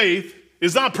to get faith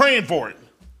is not praying for it,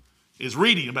 is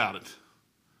reading about it.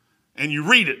 And you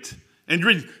read it. And you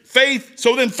read faith.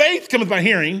 So then faith cometh by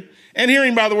hearing, and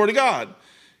hearing by the word of God.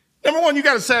 Number one, you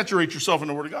got to saturate yourself in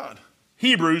the word of God.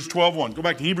 Hebrews 12:1. Go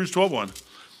back to Hebrews 12:1.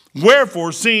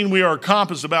 Wherefore, seeing we are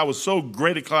compassed about with so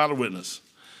great a cloud of witness,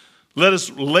 let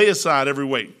us lay aside every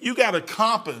weight. You got to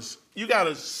compass. You got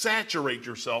to saturate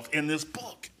yourself in this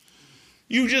book.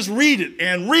 You just read it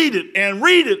and read it and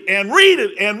read it and read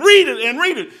it and read it and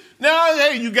read it. Now,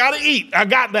 hey, you got to eat. I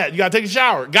got that. You got to take a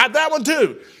shower. Got that one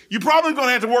too. You're probably going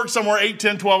to have to work somewhere 8,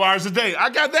 10, 12 hours a day. I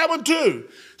got that one too.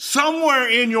 Somewhere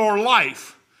in your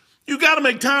life, you got to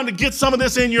make time to get some of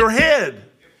this in your head.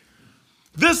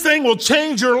 This thing will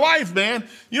change your life, man.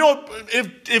 You know,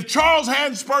 if Charles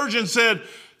Haddon Spurgeon said,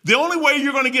 the only way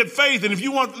you're going to get faith, and if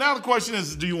you want, now the question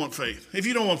is, do you want faith? If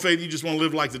you don't want faith, you just want to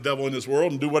live like the devil in this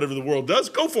world and do whatever the world does,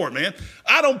 go for it, man.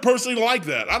 I don't personally like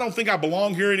that. I don't think I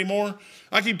belong here anymore.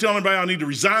 I keep telling everybody I need to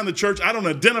resign the church. I don't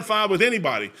identify with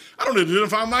anybody. I don't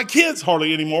identify with my kids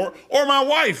hardly anymore, or my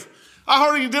wife. I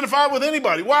hardly identify with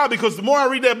anybody. Why? Because the more I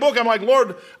read that book, I'm like,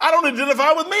 Lord, I don't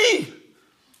identify with me.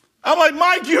 I'm like,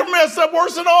 Mike, you're messed up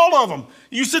worse than all of them.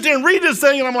 You sit there and read this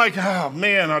thing, and I'm like, oh,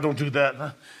 man, I don't do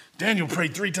that. Daniel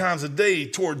prayed 3 times a day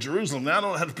toward Jerusalem. Now, I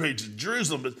don't have to pray to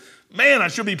Jerusalem, but man, I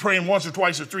should be praying once or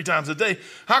twice or 3 times a day.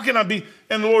 How can I be?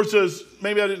 And the Lord says,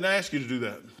 maybe I didn't ask you to do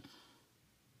that.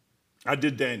 I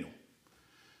did Daniel.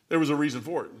 There was a reason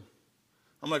for it.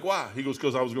 I'm like, why? He goes,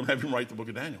 because I was going to have him write the book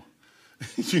of Daniel.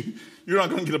 You're not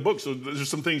going to get a book, so there's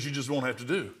some things you just won't have to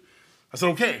do. I said,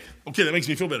 okay, that makes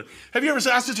me feel better. Have you ever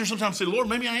said, I sit here sometimes and say, Lord,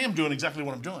 maybe I am doing exactly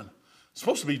what I'm doing. I'm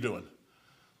supposed to be doing.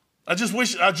 I just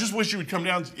wish you would come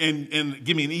down and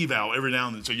give me an eval every now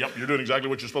and then and say, yep, you're doing exactly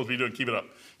what you're supposed to be doing. Keep it up.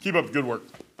 Keep up the good work.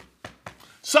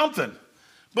 Something.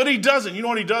 But he doesn't. You know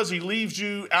what he does? He leaves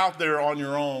you out there on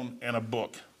your own and a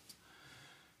book.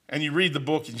 And you read the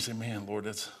book and you say, man, Lord,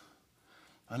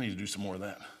 I need to do some more of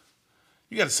that.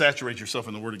 You got to saturate yourself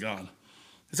in the Word of God.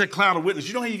 It's that cloud of witness.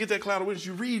 You know how you get that cloud of witness?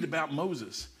 You read about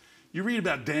Moses. You read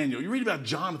about Daniel. You read about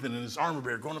Jonathan and his armor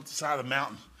bearer going up the side of the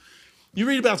mountain. You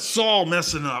read about Saul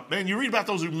messing up. Man, you read about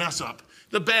those who mess up.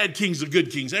 The bad kings, the good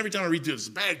kings. Every time I read through this,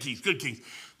 bad kings, good kings.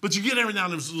 But you get every now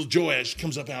and then this little Joash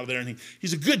comes up out of there, and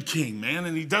he's a good king, man,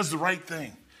 and he does the right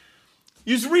thing.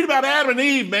 You just read about Adam and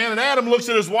Eve, man, and Adam looks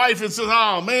at his wife and says,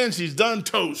 oh, man, she's done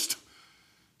toast.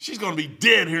 She's going to be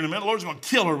dead here in a minute. The Lord's going to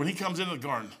kill her when he comes into the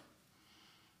garden.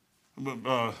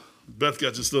 Beth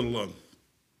got this little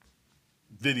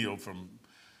video from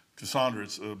Cassandra.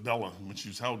 It's Bella, when she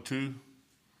was held two.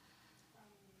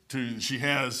 She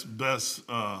has Beth's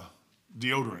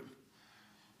deodorant.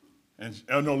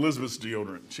 And Elizabeth's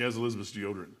deodorant. She has Elizabeth's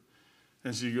deodorant.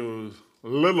 And she goes,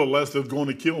 little less is going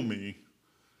to kill me.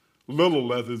 Little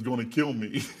less is going to kill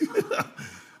me.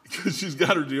 Because she's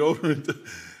got her deodorant.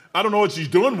 I don't know what she's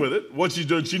doing with it. What she's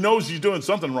doing, she knows she's doing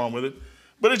something wrong with it.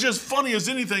 But it's just funny as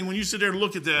anything when you sit there and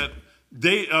look at that.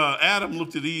 Adam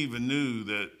looked at Eve and knew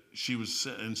that she was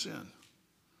in sin.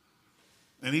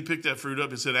 And he picked that fruit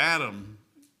up and said, Adam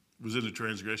was in the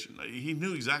transgression. He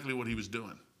knew exactly what he was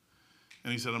doing.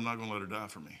 And he said, I'm not going to let her die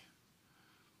for me.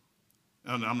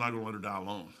 And I'm not going to let her die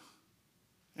alone.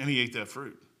 And he ate that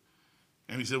fruit.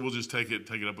 And he said, we'll just take it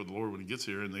up with the Lord when he gets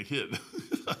here. And they hid.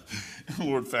 And the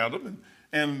Lord found them.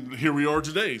 And here we are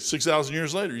today, 6,000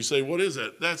 years later. You say, what is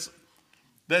that?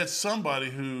 That's somebody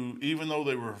who, even though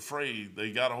they were afraid,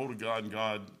 they got a hold of God, and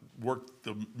God worked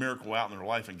the miracle out in their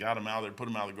life and got them out of there, put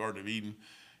them out of the Garden of Eden.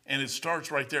 And it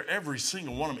starts right there. Every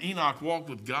single one of them. Enoch walked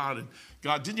with God. And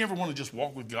God, didn't you ever want to just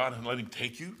walk with God and let him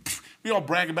take you? We all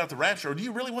brag about the rapture. Do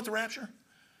you really want the rapture?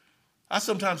 I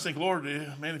sometimes think, Lord,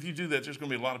 man, if you do that, there's going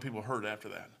to be a lot of people hurt after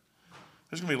that.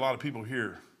 There's going to be a lot of people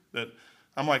here that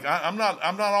I'm like, I'm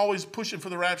not always pushing for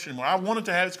the rapture anymore. I want it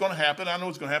to happen. It's going to happen. I know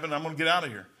it's going to happen. I'm going to get out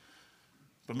of here.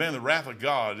 But man, the wrath of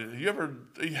God,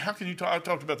 how can you talk? I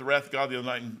talked about the wrath of God the other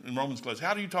night in Romans class.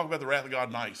 How do you talk about the wrath of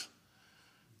God nice?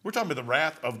 We're talking about the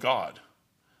wrath of God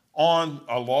on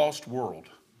a lost world.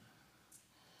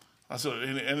 I said,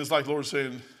 and it's like the Lord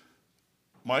saying,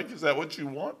 Mike, is that what you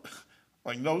want?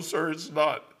 Like, no, sir, it's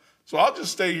not. So I'll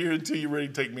just stay here until you're ready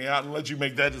to take me out and let you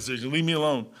make that decision. Leave me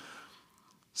alone.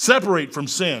 Separate from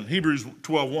sin. Hebrews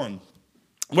 12:1.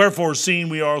 Wherefore, seeing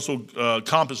we are also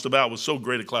compassed about with so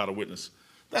great a cloud of witness.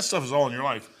 That stuff is all in your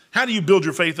life. How do you build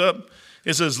your faith up?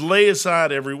 It says, lay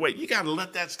aside every weight. You got to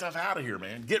let that stuff out of here,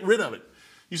 man. Get rid of it.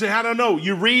 You say, how do I know?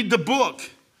 You read the book.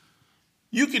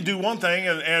 You can do one thing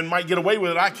and might get away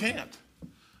with it. I can't.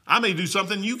 I may do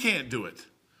something, you can't do it.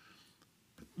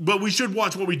 But we should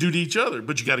watch what we do to each other.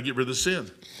 But you got to get rid of the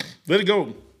sin. Let it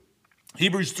go.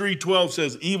 Hebrews 3:12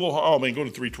 says, evil. Oh, man, go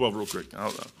to 3:12 real quick.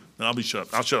 I'll be shut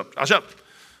up. I'll shut up.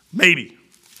 Maybe.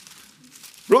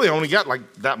 Really, I only got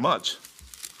like that much.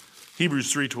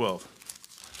 Hebrews 3:12.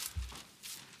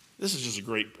 This is just a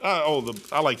great.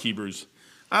 I like Hebrews.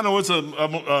 I know it's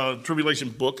a tribulation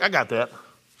book. I got that.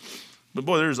 But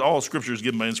boy, there's all scriptures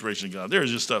given by inspiration of God. There's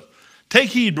just stuff. Take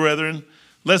heed, brethren,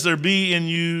 lest there be in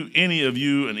you, any of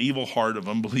you, an evil heart of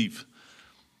unbelief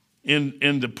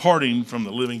in departing from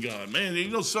the living God. Man, you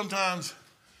know, sometimes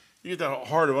you get that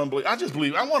heart of unbelief. I just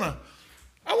believe. I want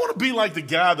to be like the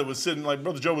guy that was sitting, like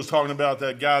Brother Joe was talking about,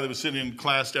 that guy that was sitting in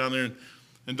class down there,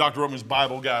 and Dr. Ruckman's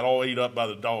Bible got all ate up by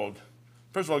the dog.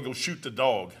 First of all, go shoot the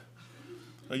dog.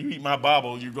 Now, you eat my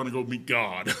Bible, you're going to go meet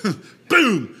God.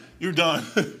 Boom, you're done.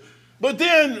 But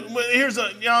then here's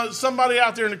somebody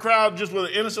out there in the crowd just with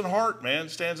an innocent heart, man,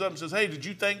 stands up and says, hey, did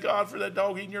you thank God for that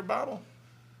dog eating your Bible?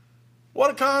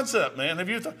 What a concept, man.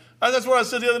 That's what I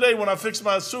said the other day when I fixed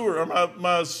my sewer, or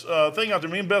my thing out there.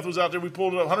 Me and Beth was out there. We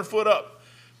pulled it up 100 foot up.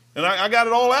 And I got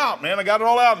it all out, man. I got it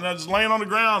all out. And I was laying on the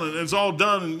ground, and it's all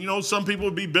done. And, you know, some people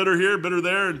would be bitter here, bitter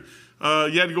there.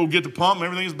 And you had to go get the pump and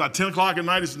everything. It's about 10 o'clock at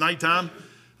night. It's nighttime.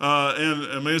 And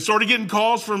I mean, it started getting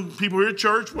calls from people here at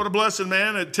church. What a blessing,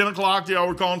 man. At 10 o'clock, y'all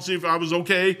were calling to see if I was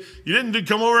okay. You didn't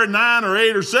come over at 9 or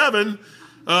 8 or 7.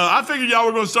 I figured y'all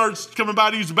were going to start coming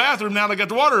by to use the bathroom now they got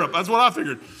the water up. That's what I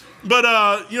figured. But,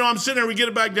 I'm sitting there. We get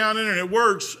it back down in there, and it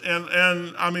works. And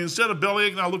I mean, instead of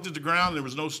bellyaching, I looked at the ground. There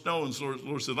was no snow. And the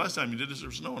Lord said, last time you did this, there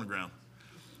was snow on the ground.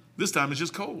 This time it's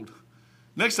just cold.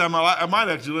 Next time I might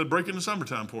actually let it break in the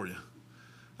summertime for you.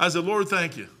 I said, Lord,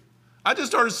 thank you. I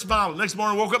just started smiling. Next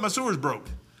morning, I woke up, my sewers broke.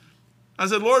 I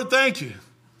said, Lord, thank you.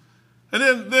 And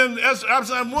then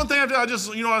one thing after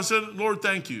I said, Lord,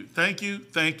 thank you. Thank you,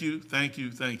 thank you, thank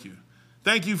you, thank you, thank you.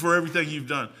 Thank you for everything you've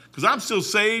done. Because I'm still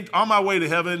saved, on my way to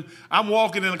heaven. I'm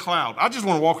walking in a cloud. I just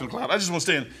want to walk in a cloud. I just want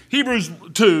to stand. Hebrews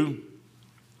 2,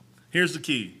 here's the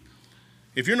key.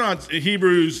 If you're not,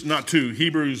 Hebrews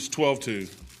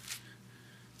 12:2.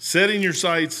 Setting your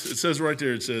sights, it says right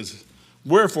there, it says,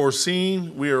 wherefore,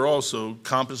 seeing we are also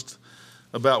compassed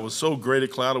about with so great a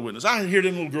cloud of witness. I hear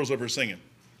them little girls up here singing.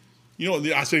 You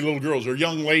know, I say little girls, they're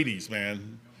young ladies,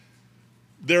 man.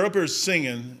 They're up here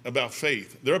singing about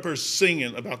faith. They're up here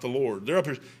singing about the Lord. They're up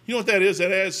here. You know what that is?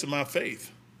 That adds to my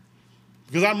faith.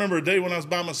 Because I remember a day when I was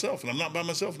by myself, and I'm not by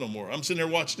myself no more. I'm sitting there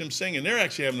watching them sing, and they're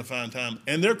actually having a fine time,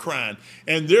 and they're crying,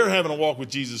 and they're having a walk with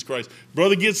Jesus Christ.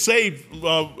 Brother gets saved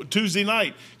Tuesday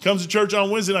night, comes to church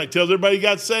on Wednesday night, tells everybody he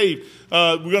got saved.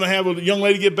 We're going to have a young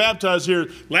lady get baptized here.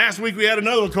 Last week we had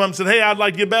another one come up and said, hey, I'd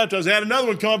like to get baptized. I had another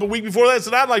one come up a week before that and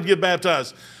said, I'd like to get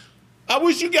baptized. I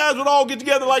wish you guys would all get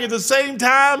together like at the same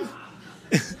time,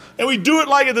 and we do it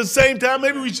like at the same time.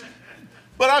 Maybe we should.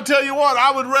 But I'll tell you what,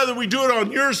 I would rather we do it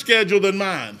on your schedule than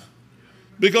mine,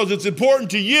 because it's important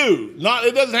to you.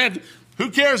 It doesn't have to. Who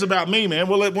cares about me, man?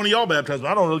 We'll let one of y'all baptize me.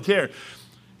 I don't really care.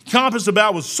 Compassed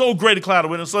about with so great a cloud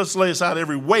of witness, let's lay aside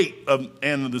every weight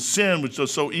and the sin which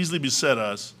does so easily beset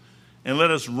us, and let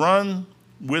us run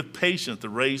with patience the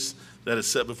race that is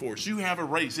set before us. You have a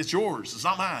race. It's yours. It's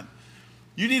not mine.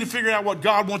 You need to figure out what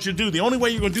God wants you to do. The only way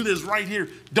you're going to do this is right here.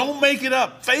 Don't make it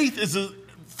up. Faith is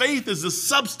the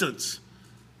substance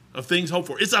of things hoped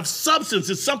for. It's a substance.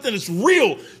 It's something that's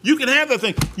real. You can have that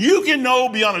thing. You can know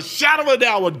beyond a shadow of a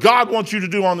doubt what God wants you to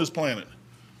do on this planet.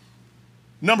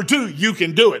 Number two, you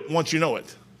can do it once you know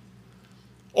it.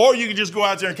 Or you can just go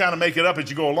out there and kind of make it up as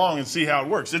you go along and see how it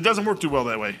works. It doesn't work too well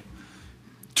that way.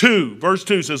 Verse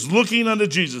 2 says, looking unto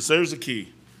Jesus. There's the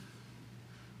key.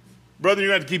 Brother,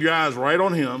 you have to keep your eyes right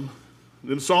on him.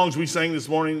 The songs we sang this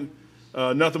morning,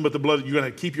 nothing but the blood, you got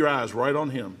to keep your eyes right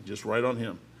on him, just right on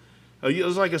him. It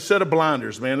was like a set of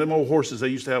blinders, man. Them old horses they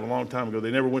used to have a long time ago, they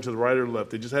never went to the right or the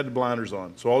left. They just had the blinders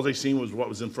on. So all they seen was what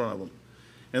was in front of them.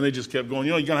 And they just kept going.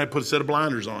 You know, you're going to have to put a set of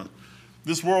blinders on.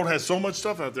 This world has so much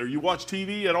stuff out there. You watch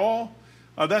TV at all,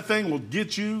 that thing will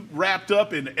get you wrapped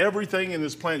up in everything in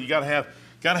this planet. You got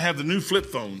to have the new flip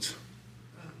phones.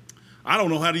 I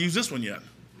don't know how to use this one yet.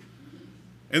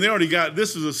 And they already got,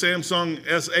 this is a Samsung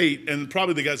S8, and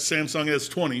probably they got Samsung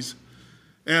S20s.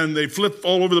 And they flip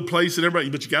all over the place and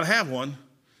everybody, but you got to have one.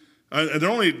 And they're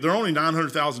only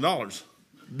 $900,000,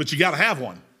 but you got to have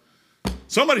one.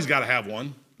 Somebody's got to have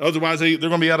one. Otherwise, they're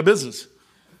going to be out of business.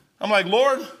 I'm like,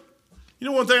 Lord, you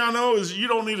know one thing I know is you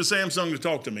don't need a Samsung to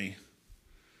talk to me.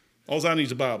 All I need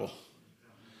is a Bible.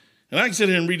 And I can sit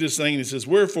here and read this thing, and it says,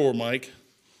 wherefore, Mike,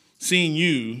 seeing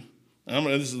you,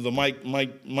 this is the Mike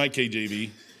KJV,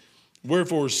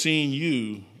 wherefore, seeing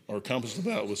you are compassed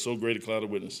about with so great a cloud of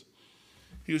witness.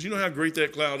 He goes, you know how great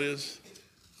that cloud is?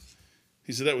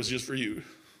 He said, that was just for you.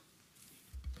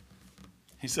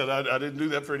 He said, I didn't do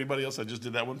that for anybody else. I just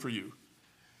did that one for you.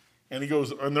 And he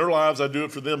goes, in their lives, I do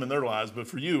it for them in their lives, but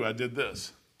for you, I did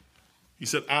this. He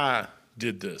said, I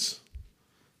did this.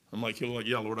 I'm like,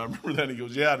 yeah, Lord, I remember that. And he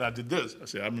goes, yeah, and I did this. I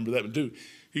said, I remember that one too.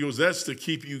 He goes, that's to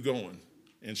keep you going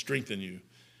and strengthen you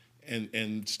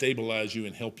and stabilize you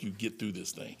and help you get through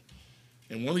this thing.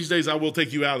 And one of these days, I will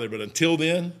take you out of there, but until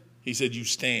then, he said, you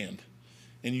stand.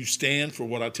 And you stand for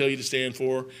what I tell you to stand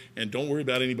for, and don't worry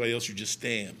about anybody else, you just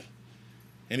stand.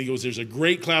 And he goes, there's a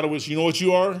great cloud of witness. You know what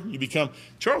you are? You become,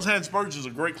 Charles Haddon Spurgeon is a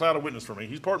great cloud of witness for me.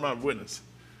 He's part of my witness.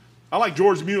 I like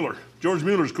George Mueller. George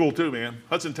Mueller's cool too, man.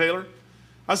 Hudson Taylor.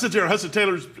 I sit there, and Hudson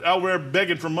Taylor's out there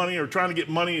begging for money or trying to get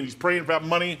money, and he's praying about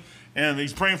money, and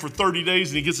he's praying for 30 days,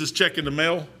 and he gets his check in the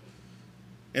mail,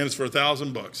 and it's for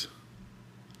 $1,000.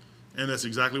 And that's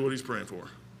exactly what he's praying for.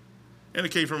 And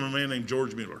it came from a man named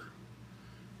George Mueller.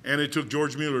 And it took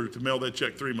George Mueller to mail that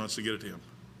check 3 months to get it to him.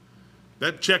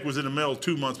 That check was in the mail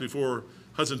 2 months before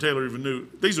Hudson Taylor even knew.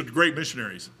 These are great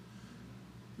missionaries.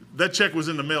 That check was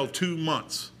in the mail 2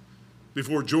 months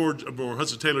before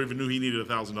Hudson Taylor even knew he needed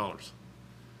 $1,000.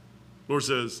 Lord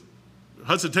says,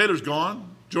 Hudson Taylor's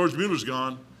gone, George Mueller's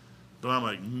gone. But I'm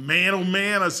like, man, oh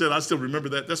man, I said, I still remember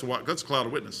that. That's a cloud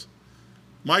of witness.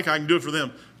 Mike, I can do it for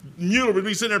them. Mueller would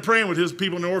be sitting there praying with his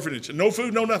people in the orphanage. No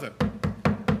food, no nothing.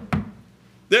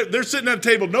 They're sitting at a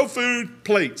table, no food,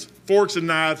 plates, forks and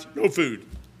knives, no food,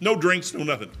 no drinks, no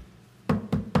nothing.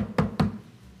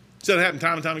 Said it happened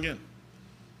time and time again.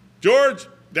 George,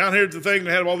 down here at the thing,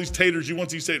 they had all these taters. You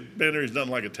want these taters? Man, there's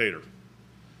nothing like a tater.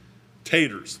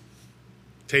 Taters.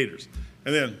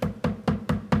 And then,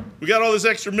 we got all this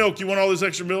extra milk. You want all this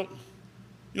extra milk?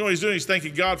 You know what he's doing? He's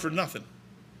thanking God for nothing.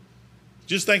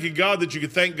 Just thanking God that you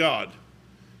could thank God.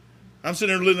 I'm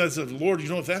sitting there living that stuff. Lord,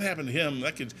 if that happened to him,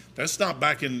 that's not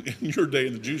back in your day,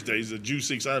 in the Jews' days. The Jews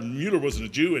seek side. Mueller wasn't a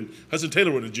Jew, and Hudson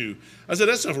Taylor wasn't a Jew. I said,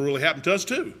 that stuff will really happen to us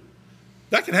too.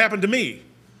 That can happen to me.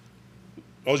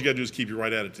 All you got to do is keep your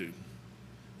right attitude.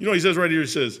 You know what he says right here? He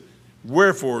says,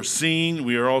 wherefore, seeing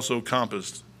we are also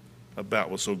compassed about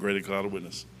with so great a cloud of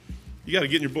witness. You got to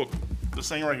get in your book. This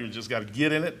thing right here, you just got to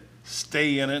get in it,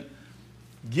 stay in it.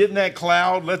 Get in that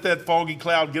cloud, let that foggy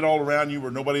cloud get all around you where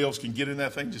nobody else can get in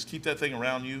that thing. Just keep that thing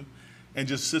around you and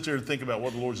just sit there and think about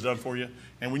what the Lord's done for you.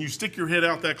 And when you stick your head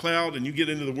out that cloud and you get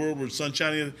into the world where the sun's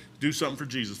shining, do something for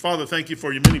Jesus. Father, thank you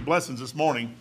for your many blessings this morning.